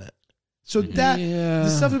details in it. So that the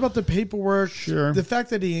stuff about the paperwork, the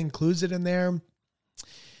fact that he includes it in there,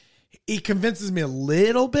 it convinces me a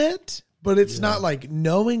little bit, but it's not like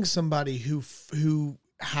knowing somebody who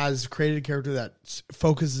has created a character that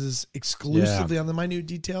focuses exclusively on the minute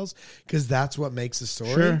details, because that's what makes a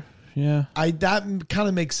story. Sure. Yeah. That kind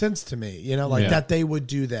of makes sense to me, that they would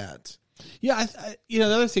do that. Yeah. The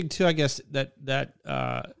other thing too, I guess that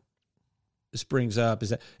this brings up is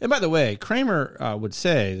that, and by the way, Kramer would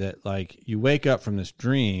say that, like, you wake up from this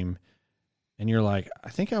dream and you're like, I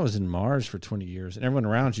think I was in Mars for 20 years. And everyone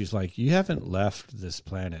around you's like, you haven't left this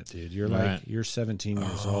planet, dude. You're like, you're 17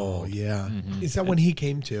 years old. Yeah. Mm-hmm. Is that when he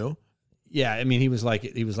came to? Yeah. I mean, he was like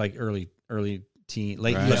early teen,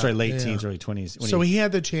 late teens, early 20s. So he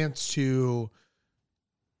had the chance to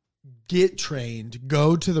get trained,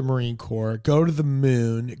 go to the Marine Corps, go to the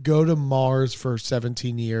moon, go to Mars for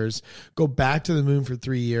 17 years, go back to the moon for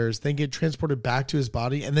 3 years, then get transported back to his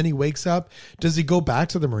body, and then he wakes up. Does he go back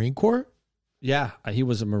to the Marine Corps? Yeah, he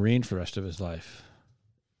was a Marine for the rest of his life.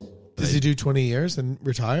 Does he do 20 years and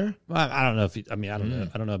retire? Well, I don't know if I don't know.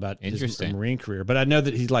 I don't know about his Marine career, but I know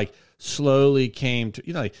that he like slowly came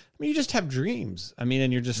to, you just have dreams. I mean,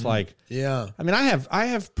 and you're just like, yeah. I mean, I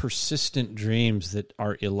have persistent dreams that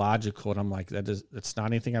are illogical, and I'm like, that's not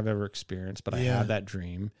anything I've ever experienced, but I have that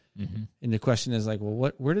dream. Mm-hmm. And the question is like,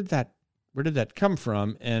 well, where did that come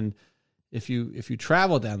from? And if you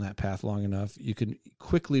travel down that path long enough, you can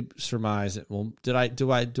quickly surmise it. Well, do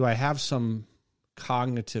I have some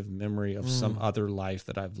cognitive memory of some other life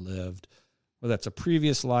that I've lived, whether that's a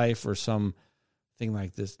previous life or some thing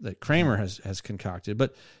like this that Kramer has concocted.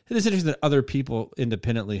 But it is interesting that other people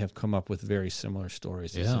independently have come up with very similar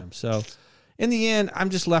stories as him. So in the end,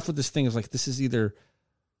 I'm just left with this thing of like, this is either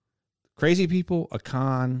crazy people, a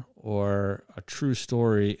con, or a true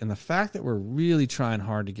story. And the fact that we're really trying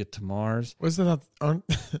hard to get to Mars. Aren't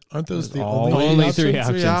those the only three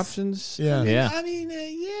options? Yeah. I mean,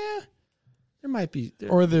 there might be,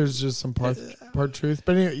 or there's just some part truth.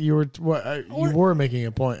 But anyway, you were making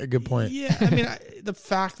a good point. Yeah, I mean, the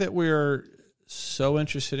fact that we're so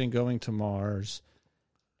interested in going to Mars,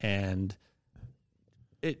 and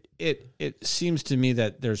it seems to me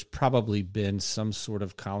that there's probably been some sort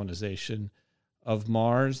of colonization of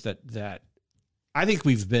Mars that I think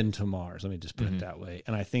we've been to Mars. Let me just put it that way.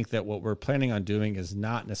 And I think that what we're planning on doing is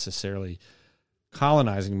not necessarily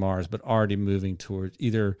colonizing Mars, but already moving towards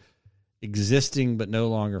either existing but no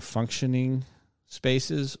longer functioning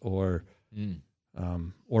spaces or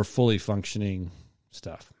fully functioning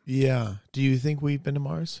stuff. Yeah. Do you think we've been to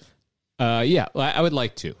Mars? Yeah, I would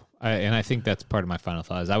like to. And I think that's part of my final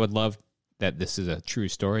thought is I would love that this is a true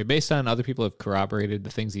story based on other people have corroborated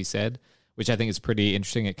the things he said, which I think is pretty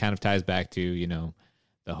interesting. It kind of ties back to, you know,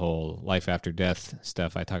 the whole life after death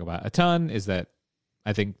stuff I talk about a ton, is that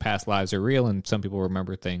I think past lives are real and some people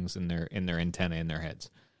remember things in their antenna in their heads.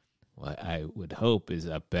 What I would hope is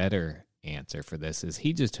a better answer for this is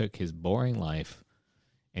he just took his boring life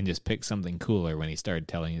and just picked something cooler when he started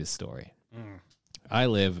telling his story. I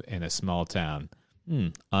live in a small town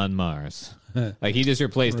on Mars. Like, he just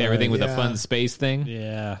replaced everything with a fun space thing.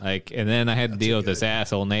 Yeah. Like, and then I had to deal with this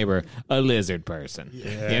asshole neighbor, a lizard person.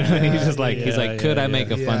 Yeah. You know, he's just like, could I make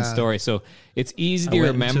a fun story? So it's easy to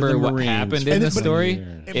remember what happened in the story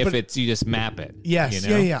if it's, you just map it. Yes. You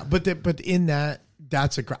know? Yeah. But in that,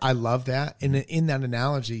 I love that. And in that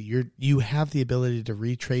analogy, you have the ability to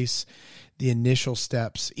retrace the initial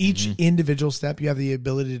steps. Each individual step, you have the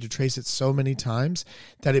ability to trace it so many times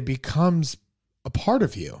that it becomes a part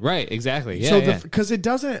of you. Right, exactly. Yeah, so because it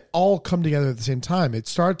doesn't all come together at the same time. It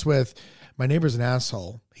starts with, my neighbor's an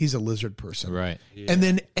asshole. He's a lizard person. Right. Yeah. And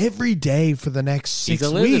then every day for the next 6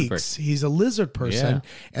 weeks, he's a lizard person.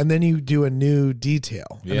 Yeah. And then you do a new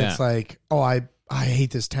detail. And it's like, oh, I hate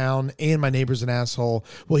this town and my neighbor's an asshole.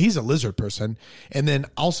 Well, he's a lizard person. And then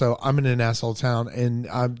also I'm in an asshole town and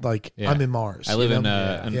I'm like, I'm in Mars. I live in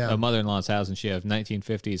a mother-in-law's house and she has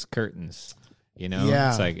 1950s curtains. You know,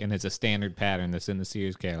 it's like, and it's a standard pattern that's in the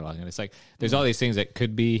Sears catalog. And it's like, there's all these things that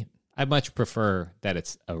could be, I much prefer that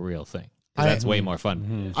it's a real thing. That's way more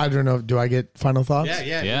fun. I don't know. Do I get final thoughts?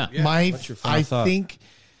 Yeah. What's your final thought? I think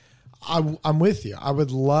I'm with you. I would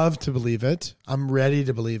love to believe it. I'm ready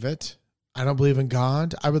to believe it. I don't believe in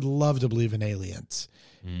God. I would love to believe in aliens.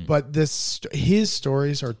 But his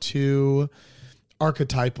stories are too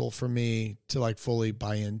archetypal for me to like fully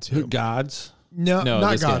buy into. Gods? No,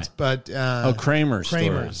 not God's, but Kramer's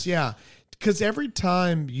stories. Yeah. Because every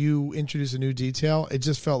time you introduce a new detail, it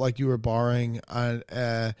just felt like you were borrowing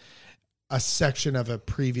a section of a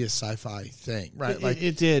previous sci-fi thing, right?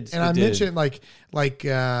 It did. And I mentioned like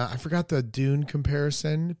I forgot the Dune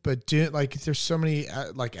comparison, but Dune, like there's so many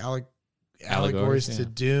allegories to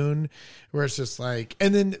Dune, where it's just like,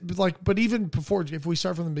 and then like, but even before, if we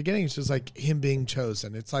start from the beginning, it's just like him being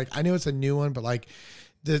chosen. It's like, I know it's a new one, but like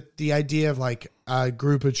the idea of like a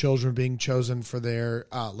group of children being chosen for their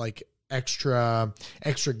like extra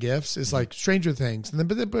gifts is like Stranger Things, and then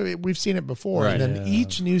but we've seen it before, and then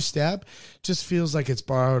each new step just feels like it's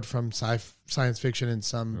borrowed from science fiction in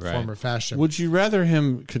some form or fashion. Would you rather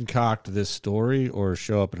him concoct this story or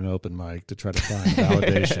show up at an open mic to try to find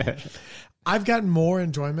validation? I've gotten more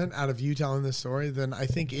enjoyment out of you telling this story than I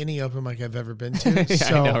think any open mic I've ever been to.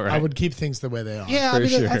 So I know, right? I would keep things the way they are. Yeah,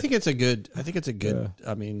 I think it's a good.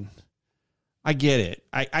 I mean, I get it.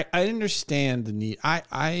 I understand the need.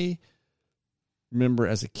 I remember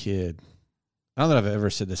as a kid. I don't know that I've ever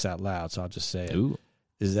said this out loud, so I'll just say it. Ooh.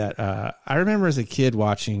 Is that I remember as a kid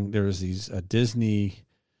watching. There was these Disney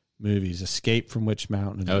movies, Escape from Witch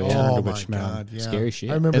Mountain, and Return to Witch Mountain. God, yeah. Scary shit.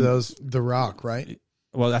 I remember those. The Rock, right?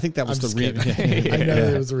 Well, I think that was the remake. I know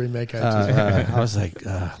it was a remake. I was like,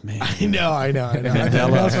 man. I know.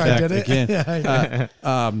 That's why I did it again.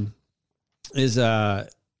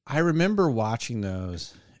 I remember watching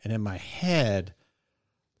those, and in my head,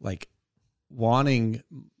 like wanting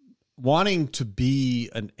to be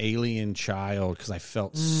an alien child because I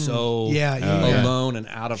felt so alone and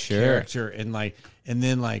out of character, and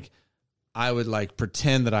then I would like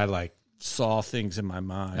pretend that I like saw things in my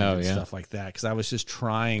mind and stuff like that, because I was just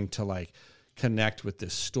trying to like connect with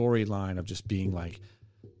this storyline of just being like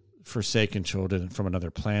forsaken children from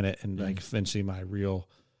another planet, and like eventually my real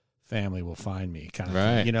family will find me, kind of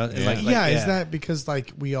thing, you know? Is that because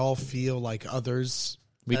like we all feel like others?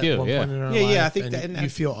 We do, point in our life, I think that, and you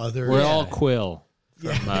feel others. We're all Quill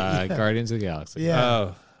from Guardians of the Galaxy.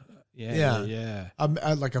 Yeah. I'm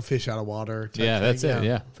like a fish out of water type thing. That's it.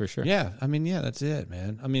 Yeah, for sure. Yeah, I mean, that's it,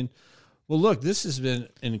 man. I mean, well, look, this has been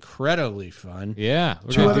incredibly fun. Yeah.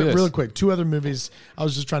 Real quick, two other movies. I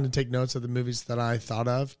was just trying to take notes of the movies that I thought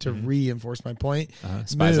of to reinforce my point.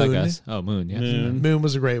 Spies Like Us. Oh, Moon. Yeah. Moon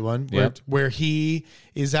was a great one. Where he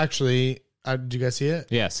is actually. Did you guys see it?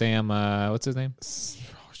 Yeah, Sam. What's his name?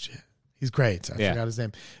 Oh shit, He's great. I forgot his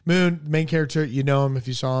name. Moon, main character. You know him if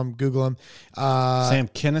you saw him. Google him. Sam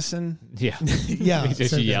Kinison. Yeah. Yeah. He's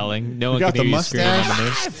just yelling. No one got can the hear you screaming on the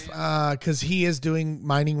moon. Because he is doing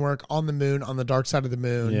mining work on the moon, on the dark side of the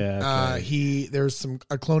moon. Yeah, okay. There's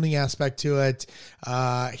a cloning aspect to it.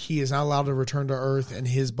 He is not allowed to return to Earth in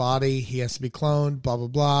his body. He has to be cloned. Blah blah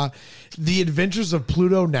blah. The Adventures of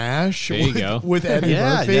Pluto Nash. There you go. With Eddie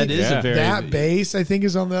Murphy. That is a very that base I think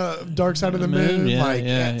is on the dark side of the moon.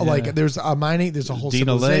 Yeah, there's a mining. There's a whole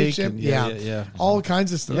Dina civilization. Lake. Yeah, all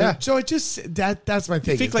kinds of stuff. Yeah. So it just that's my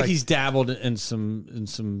thing. I think like he's dabbled in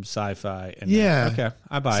some sci-fi. And okay,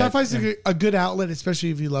 I buy it. Sci-fi's a good outlet, especially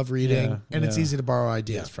if you love reading, and it's easy to borrow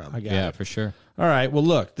ideas from. Yeah, for sure. All right. Well,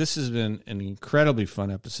 look, this has been an incredibly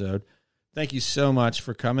fun episode. Thank you so much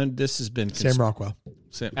for coming. This has been Sam Rockwell.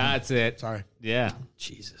 That's it. Sorry. Yeah.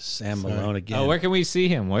 Jesus, Sam Malone again. Oh, where can we see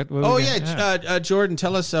him? Jordan,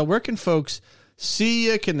 tell us where can folks see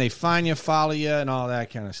you? Can they find you, follow you, and all that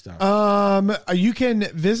kind of stuff? You can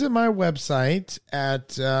visit my website at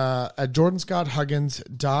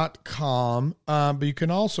jordanscotthuggins.com. But you can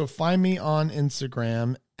also find me on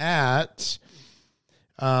Instagram at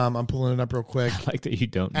I'm pulling it up real quick. I like that you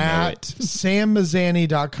don't know at it.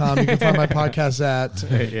 sammazzani.com. You can find my podcast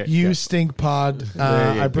at You Stink Pod.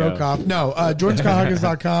 I broke off. No,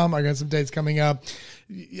 jordanscotthuggins.com. I got some dates coming up.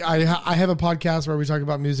 I have a podcast where we talk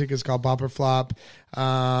about music. It's called Bop or Flop.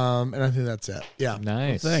 And I think that's it. Yeah.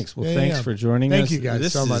 Nice. Well, thanks. Well, thanks for joining us. Thank you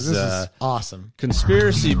guys so much. This is awesome.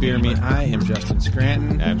 Conspiracy Beer Me. I am Justin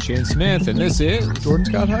Scranton. I'm Shane Smith, and this is Jordan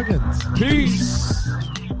Scott Huggins. Peace.